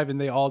 or 5, and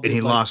they all did. And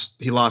he like,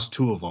 lost. He lost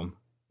 2 of them.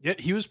 Yeah,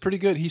 he was pretty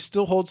good. He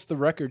still holds the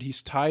record.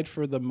 He's tied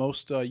for the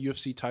most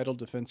UFC title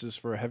defenses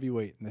for a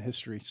heavyweight in the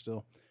history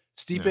still.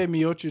 Stipe Yeah.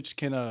 Miocic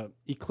can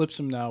eclipse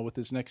him now with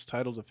his next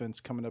title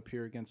defense coming up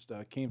here against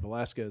Cain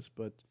Velasquez.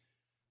 But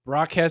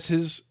Brock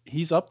has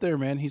he's up there,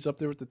 man. He's up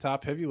there with the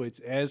top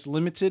heavyweights. As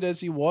limited as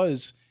he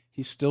was,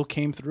 he still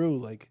came through.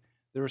 Like,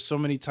 there were so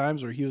many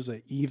times where he was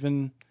an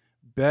even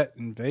bet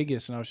in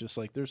Vegas, and I was just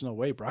like, there's no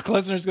way Brock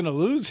Lesnar's going to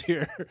lose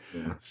here.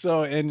 Yeah.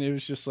 So, and it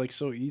was just like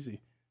so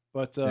easy.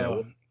 But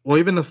Well,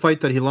 even the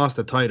fight that he lost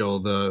the title,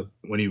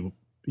 when he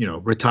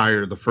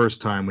retired the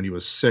first time when he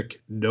was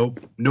sick,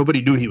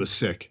 nobody knew he was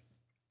sick.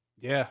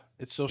 yeah,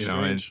 it's so You know,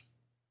 and- strange.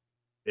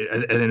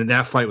 And then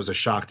that fight was a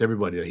shock to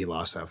everybody that he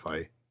lost that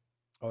fight.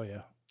 Oh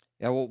yeah.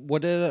 Yeah, well,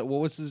 what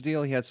was his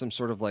deal? He had some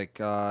sort of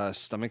like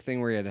stomach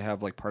thing where he had to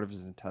have like part of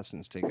his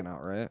intestines taken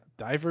out, right?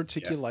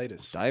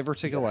 Diverticulitis.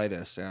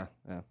 Diverticulitis,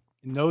 yeah.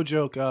 No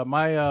joke.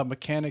 My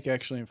mechanic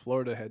actually in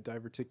Florida had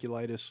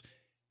diverticulitis,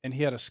 and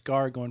he had a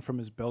scar going from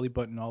his belly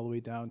button all the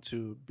way down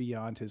to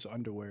beyond his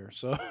underwear.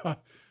 So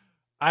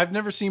I've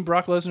never seen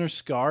Brock Lesnar's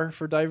scar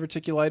for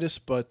diverticulitis,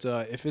 but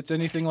if it's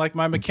anything like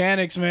my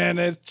mechanic's, man,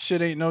 that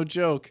shit ain't no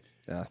joke.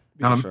 Yeah.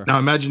 Now, sure. now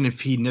imagine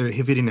if he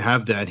didn't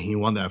have that, and he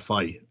won that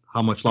fight.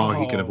 How much longer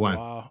he could have went?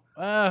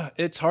 Wow.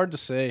 It's hard to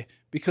say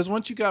because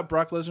once you got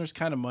Brock Lesnar's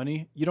kind of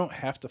money, you don't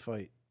have to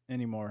fight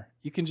anymore.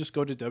 You can just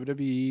go to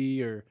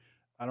WWE or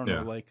I don't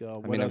know, like. I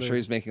mean, I'm sure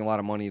he's making a lot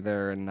of money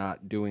there and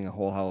not doing a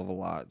whole hell of a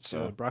lot.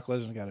 So Brock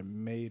Lesnar got it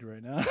made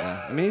right now.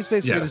 yeah. I mean, he's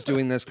basically just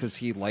doing this because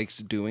he likes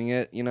doing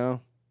it,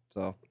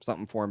 So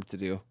something for him to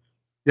do.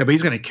 Yeah, but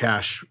he's going to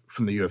cash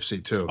from the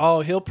UFC too.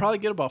 Oh, he'll probably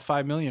get about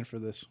 $5 million for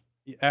this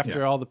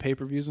after all the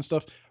pay-per-views and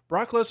stuff.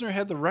 Brock Lesnar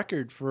had the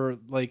record for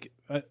like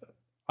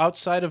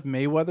outside of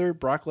Mayweather.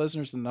 Brock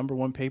Lesnar's the number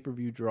 1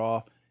 pay-per-view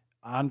draw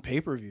on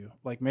pay-per-view.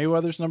 Like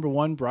Mayweather's number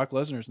 1, Brock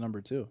Lesnar's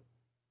number 2.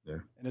 Yeah,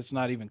 and it's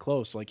not even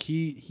close. Like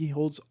he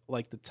holds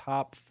like the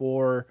top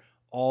 4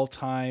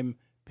 all-time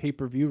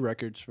pay-per-view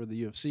records for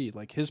the UFC.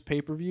 Like his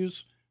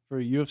pay-per-views for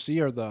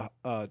UFC are the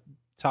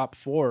top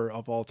 4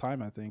 of all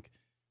time, I think.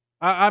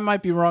 I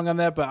might be wrong on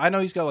that, but I know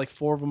he's got like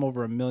 4 of them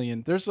over 1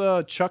 million. There's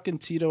Chuck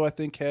and Tito, I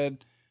think,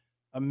 had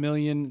 1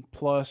 million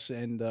plus,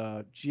 and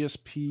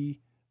GSP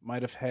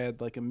might have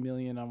had like 1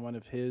 million on one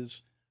of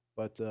his.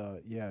 But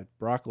yeah,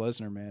 Brock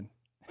Lesnar, man.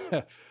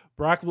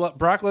 Brock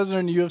Lesnar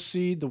in the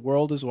UFC, the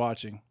world is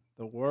watching.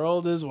 The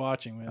world is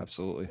watching, man.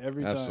 Absolutely.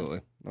 Every time.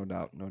 Absolutely. No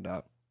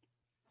doubt.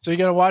 So you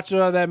got to watch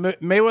that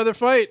Mayweather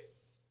fight?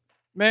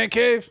 Man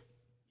Cave?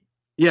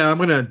 Yeah, I'm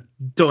gonna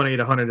donate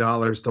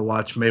 $100 to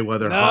watch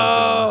Mayweather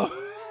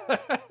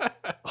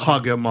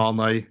hug him all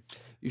night.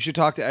 You should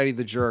talk to Eddie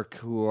the Jerk,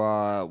 who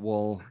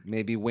will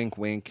maybe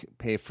wink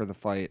pay for the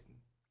fight.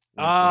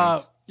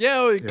 Wink.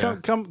 Yeah.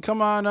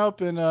 Come on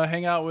up and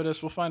hang out with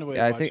us. We'll find a way.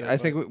 Yeah, to watch I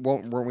think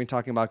weren't we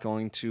talking about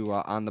going to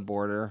On the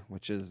Border,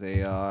 which is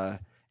a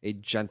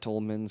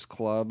gentleman's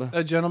club,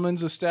 a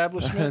gentleman's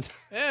establishment.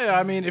 Yeah,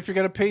 I mean, if you're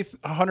gonna pay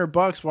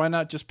 $100, why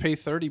not just pay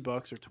 $30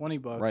 or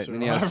 $20? Right, or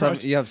and you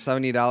have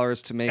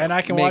 $70 to make. And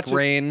I can make watch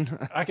rain.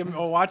 I can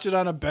watch it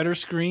on a better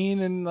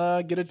screen and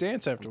get a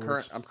dance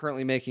afterwards. I'm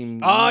currently making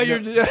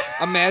you're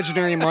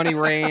imaginary money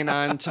rain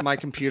onto my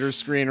computer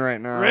screen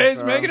right now.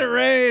 Ray's making it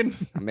rain.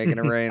 I'm making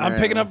it rain. I'm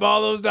picking up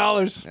all those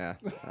dollars. Yeah.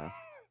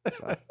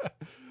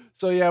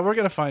 So yeah, we're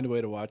gonna find a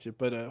way to watch it.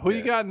 But who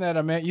you got in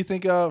that, man? You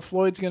think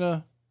Floyd's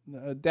gonna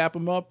dap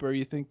him up, or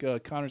you think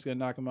Connor's gonna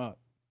knock him out?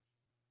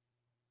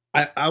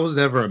 I was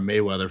never a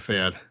Mayweather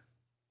fan.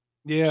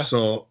 Yeah.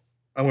 So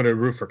I want to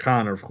root for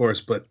Connor, of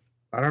course, but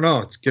I don't know.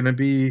 It's gonna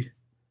be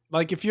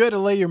like if you had to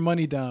lay your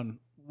money down,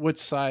 which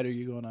side are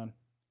you going on?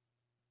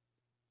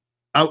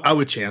 I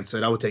would chance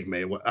it. I would take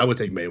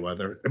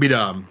Mayweather. I mean,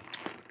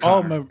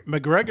 Conor.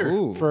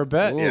 McGregor for a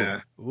bet.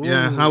 Yeah,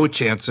 yeah. I would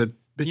chance it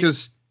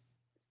because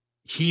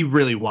he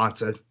really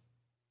wants it.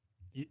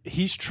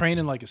 He's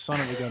training like a son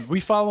of a gun.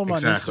 We follow him on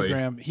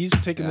Instagram. He's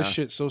taking this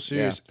shit so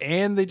serious.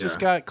 And they just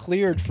got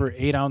cleared for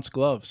 8-ounce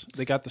gloves.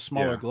 They got the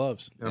smaller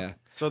gloves. Yeah.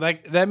 So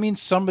that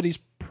means somebody's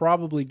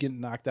probably getting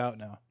knocked out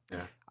now.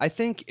 Yeah. I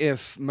think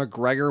if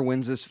McGregor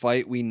wins this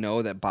fight, we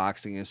know that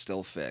boxing is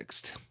still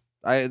fixed.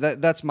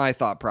 That's my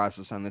thought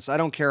process on this. I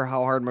don't care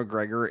how hard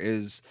McGregor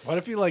is. What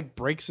if he like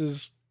breaks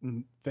his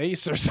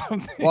face or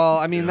something? Well,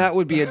 I mean, that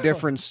would be a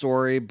different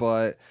story,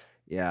 but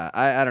yeah,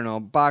 I don't know.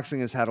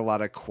 Boxing has had a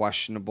lot of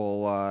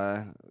questionable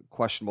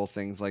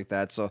things like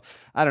that. So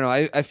I don't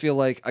know. I feel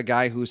like a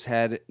guy who's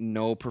had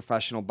no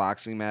professional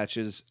boxing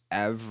matches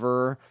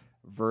ever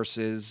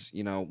versus,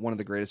 one of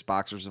the greatest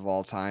boxers of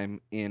all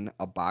time in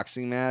a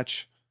boxing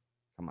match.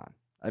 Come on.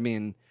 I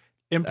mean,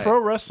 in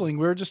pro wrestling,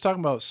 we were just talking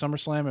about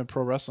SummerSlam and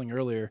pro wrestling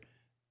earlier.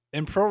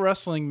 In pro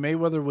wrestling,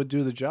 Mayweather would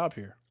do the job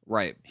here.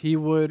 Right. He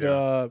would,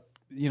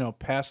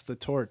 pass the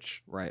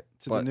torch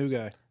to the new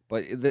guy.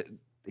 But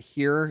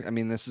here, I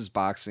mean, this is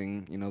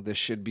boxing. This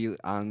should be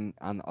on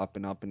the up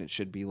and up, and it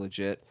should be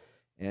legit.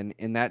 And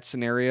in that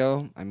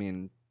scenario, I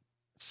mean,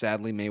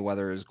 sadly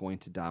Mayweather is going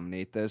to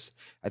dominate this.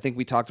 I think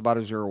we talked about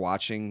as we were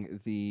watching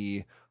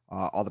the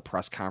all the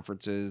press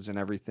conferences and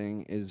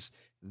everything, is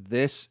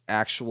this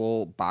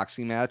actual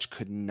boxing match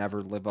could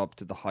never live up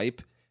to the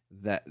hype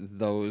that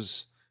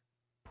those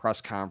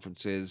press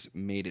conferences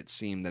made it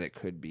seem that it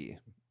could be.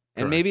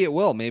 And maybe it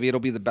will. Maybe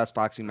it'll be the best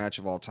boxing match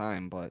of all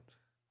time, but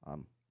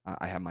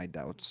I have my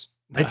doubts.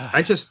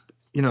 I just,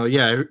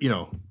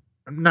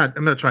 I'm not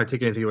trying to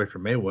take anything away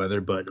from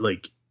Mayweather, but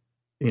like,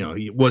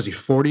 was he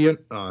 40 and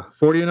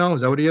 0?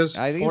 Is that what he is?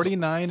 I think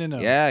 49 and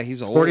 0. Yeah,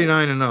 he's old.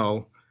 49 and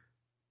 0.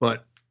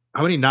 But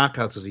how many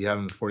knockouts does he have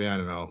in 49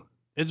 and 0?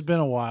 It's been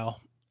a while.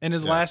 In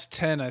his last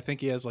 10, I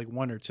think he has like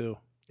 1 or 2.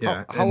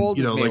 Yeah. How old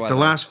is Mayweather?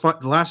 Like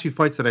the last few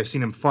fights that I've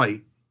seen him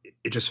fight,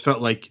 it just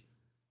felt like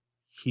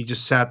he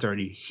just sat there and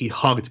he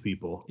hugged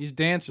people. He's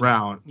dancing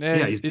around.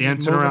 Yeah, he's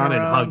dancing around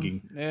and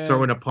hugging,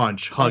 throwing a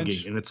punch,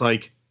 hugging, and it's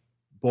like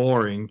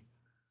boring.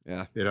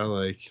 Yeah.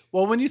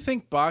 Well, when you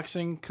think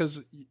boxing,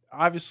 because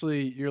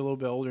obviously you're a little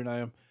bit older than I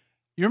am,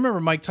 you remember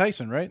Mike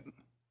Tyson, right?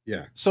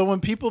 Yeah. So when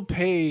people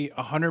pay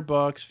 $100,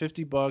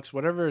 $50,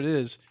 whatever it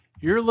is,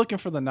 you're looking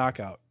for the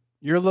knockout.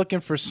 You're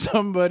looking for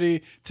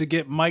somebody to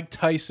get Mike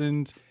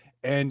Tyson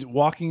and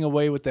walking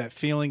away with that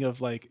feeling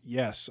of like,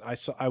 yes,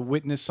 I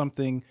witnessed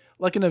something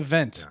like an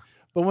event. Yeah.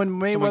 But when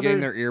Mayweather, someone getting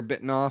their ear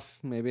bitten off,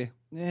 maybe.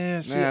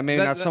 Maybe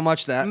not so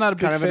much that. I'm not a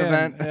big kind of fan. an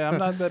event. Yeah, I'm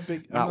not that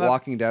big. Not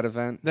Walking Dead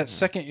event. That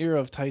second era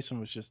of Tyson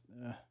was just.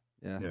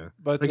 Yeah.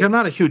 But I'm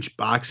not a huge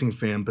boxing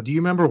fan, but do you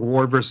remember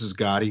Ward versus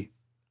Gotti?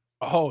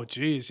 Oh,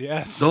 geez,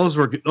 yes. Those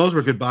were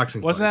good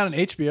boxing. Wasn't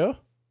fights. that on HBO?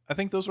 I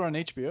think those were on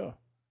HBO.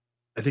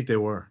 I think they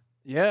were.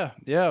 Yeah.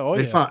 Oh,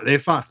 They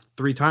fought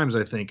 3 times,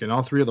 I think, and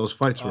all 3 of those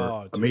fights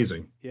were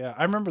amazing. Yeah,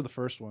 I remember the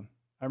first one.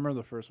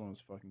 The first one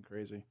was fucking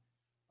crazy.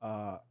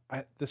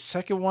 The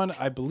second one,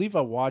 I believe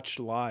I watched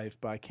live,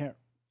 but I can't.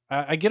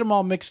 I get them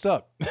all mixed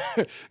up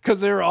because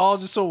they were all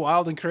just so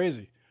wild and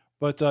crazy.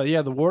 But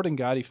the Ward and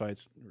Gotti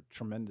fights were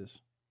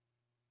tremendous.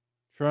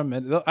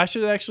 I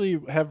should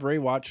actually have Ray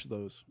watch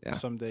those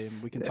someday,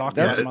 and we can talk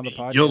about them on the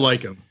podcast. You'll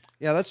like them.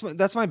 Yeah,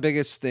 that's my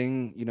biggest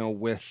thing.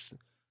 With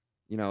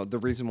the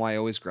reason why I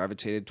always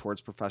gravitated towards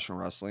professional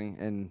wrestling,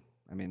 and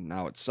I mean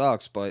now it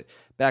sucks, but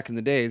back in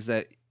the days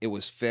that it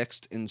was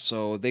fixed, and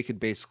so they could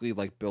basically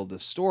like build a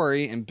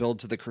story and build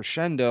to the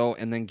crescendo,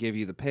 and then give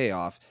you the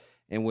payoff.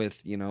 And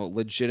with,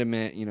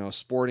 legitimate,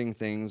 sporting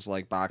things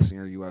like boxing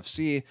or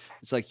UFC,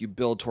 it's like you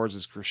build towards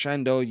this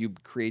crescendo, you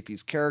create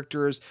these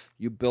characters,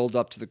 you build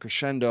up to the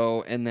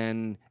crescendo, and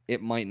then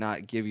it might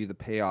not give you the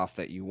payoff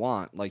that you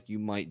want. Like you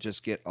might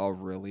just get a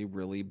really,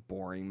 really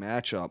boring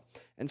matchup.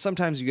 And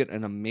sometimes you get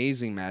an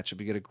amazing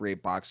matchup. You get a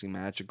great boxing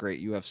match, a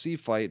great UFC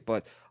fight,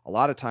 but a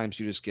lot of times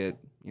you just get,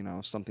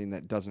 something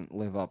that doesn't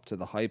live up to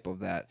the hype of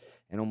that.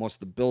 And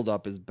almost the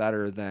buildup is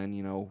better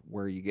than,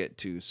 where you get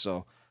to.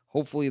 So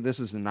hopefully this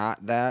is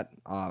not that.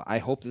 I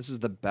hope this is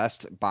the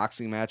best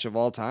boxing match of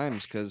all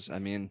times because, I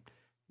mean,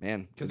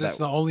 man. Because it's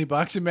the only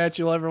boxing match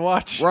you'll ever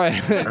watch. Right.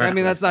 I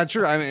mean, that's not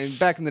true. I mean,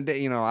 back in the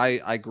day,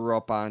 I grew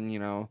up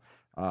on,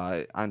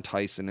 on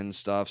Tyson and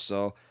stuff.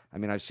 So, I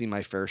mean, I've seen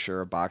my fair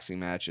share of boxing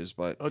matches.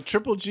 But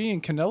Triple G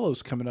and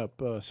Canelo's coming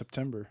up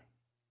September.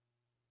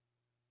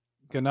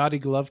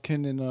 Gennady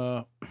Golovkin and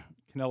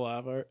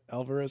Canelo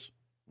Alvarez.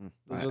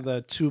 Those are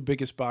the 2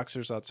 biggest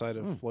boxers outside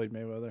of Floyd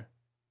Mayweather.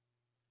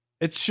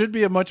 It should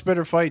be a much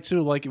better fight,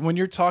 too. Like, when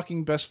you're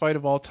talking best fight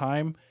of all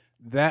time,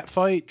 that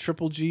fight,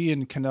 Triple G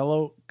and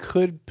Canelo,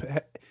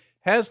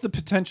 has the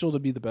potential to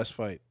be the best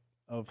fight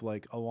of,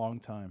 like, a long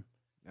time.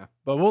 Yeah.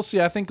 But we'll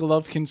see. I think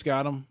Golovkin's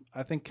got him.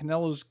 I think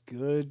Canelo's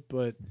good,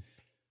 but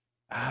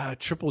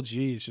Triple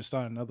G is just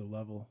on another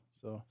level.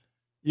 So,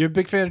 you're a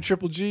big fan of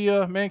Triple G,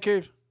 Man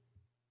Cave?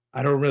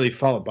 I don't really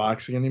follow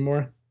boxing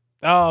anymore.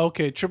 Oh,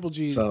 okay. Triple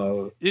G.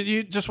 So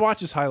you just watch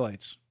his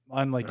highlights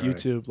on like All right.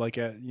 YouTube. Like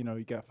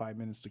you got 5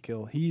 minutes to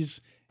kill.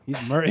 He's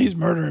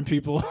murdering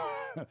people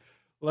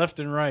left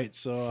and right.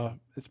 So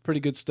it's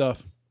pretty good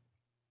stuff.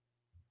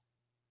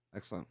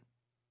 Excellent.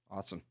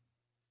 Awesome.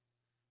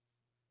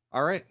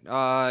 All right.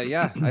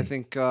 Yeah, I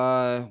think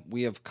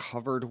we have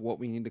covered what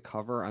we need to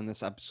cover on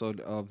this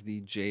episode of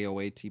the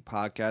JOAT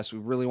podcast. We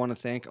really want to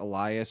thank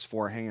Elias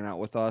for hanging out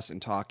with us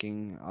and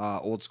talking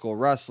old school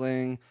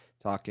wrestling,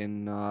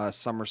 talking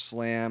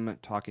SummerSlam,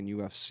 talking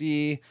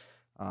UFC,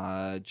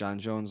 John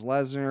Jones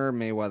Lesnar,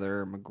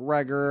 Mayweather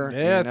McGregor.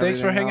 Yeah, thanks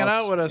for hanging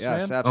out with us,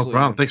 yes, man. Absolutely. no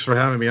problem. Thanks for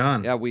having me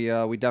on. Yeah,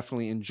 we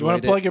definitely enjoyed it. You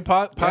want to plug your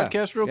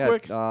podcast real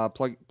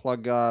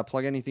quick?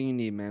 Plug anything you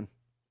need, man.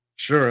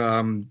 Sure.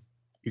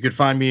 You can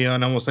find me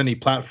on almost any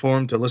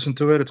platform to listen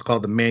to it. It's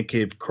called the Man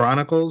Cave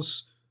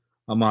Chronicles.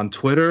 I'm on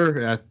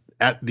Twitter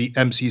at the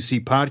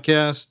MCC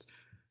Podcast.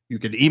 You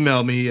can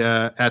email me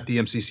at the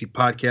MCC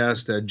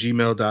Podcast at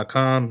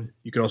gmail.com.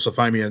 You can also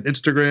find me on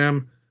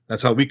Instagram.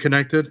 That's how we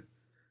connected.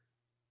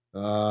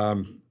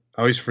 I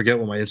always forget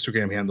what my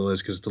Instagram handle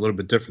is because it's a little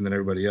bit different than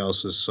everybody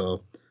else's.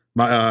 So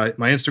my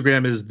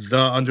Instagram is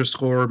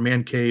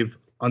 _Man Cave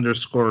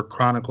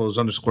 _Chronicles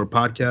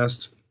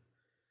 _podcast.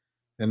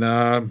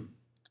 And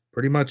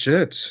pretty much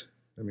it.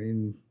 I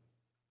mean,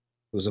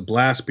 was a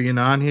blast being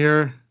on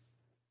here.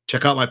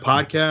 Check out my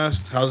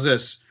podcast. How's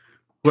this?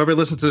 Whoever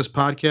listens to this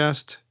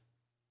podcast,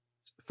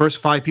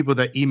 first 5 people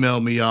that email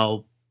me,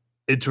 I'll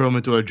enter them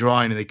into a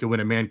drawing and they can win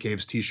a Man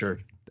Caves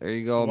t-shirt. There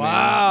you go,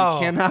 Wow.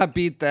 man. You cannot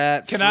beat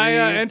that. Can Free I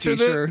enter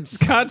t-shirts.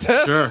 the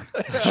contest?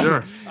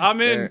 Sure. I'm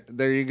in.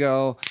 There you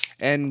go.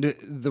 And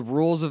the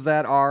rules of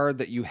that are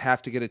that you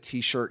have to get a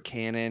t-shirt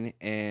cannon,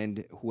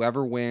 and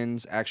whoever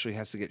wins actually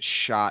has to get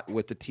shot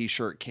with the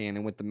t-shirt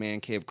cannon with the Man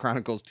Cave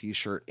Chronicles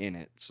t-shirt in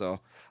it. So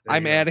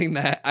I'm adding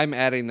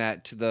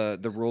that to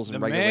the rules The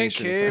and Man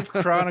regulations. Cave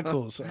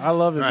Chronicles. I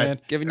love it, All right. man.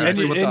 Giving you And,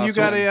 free you, with and you us.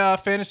 got a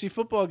fantasy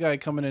football guy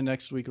coming in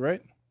next week,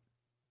 right?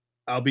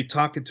 I'll be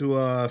talking to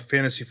a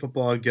fantasy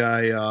football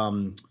guy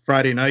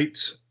Friday night,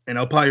 and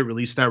I'll probably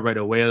release that right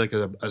away, like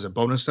as a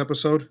bonus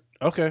episode.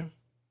 Okay.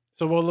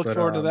 So we'll look But,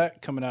 forward to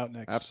that coming out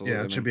next. Absolutely.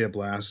 Yeah, it should man. be a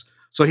blast.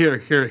 So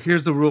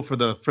here's the rule for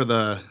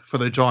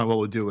the drawing. What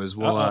we'll do is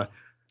we'll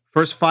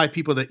first 5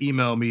 people that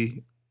email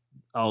me,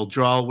 I'll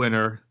draw a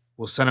winner.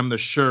 We'll send them the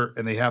shirt,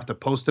 and they have to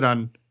post it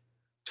on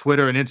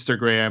Twitter and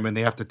Instagram, and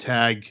they have to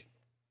tag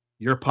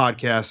your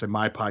podcast and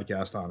my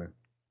podcast on it.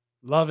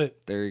 Love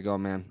it. There you go,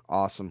 man.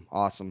 Awesome.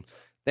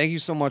 Thank you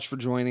so much for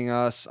joining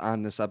us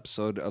on this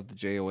episode of the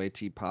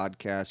JOAT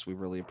podcast. We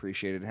really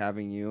appreciated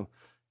having you.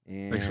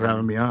 And Thanks for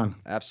having me on.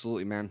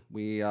 Absolutely, man.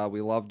 We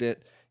loved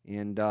it.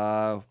 And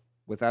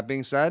with that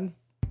being said,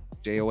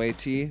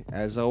 JOAT,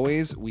 as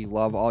always, we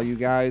love all you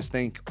guys.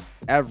 Thank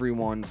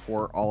everyone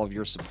for all of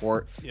your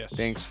support. Yes.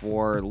 Thanks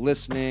for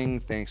listening.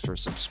 Thanks for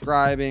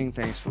subscribing.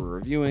 Thanks for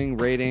reviewing,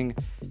 rating,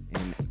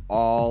 and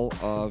all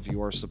of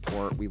your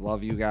support. We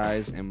love you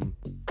guys. And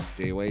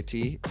JOAT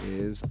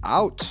is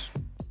out.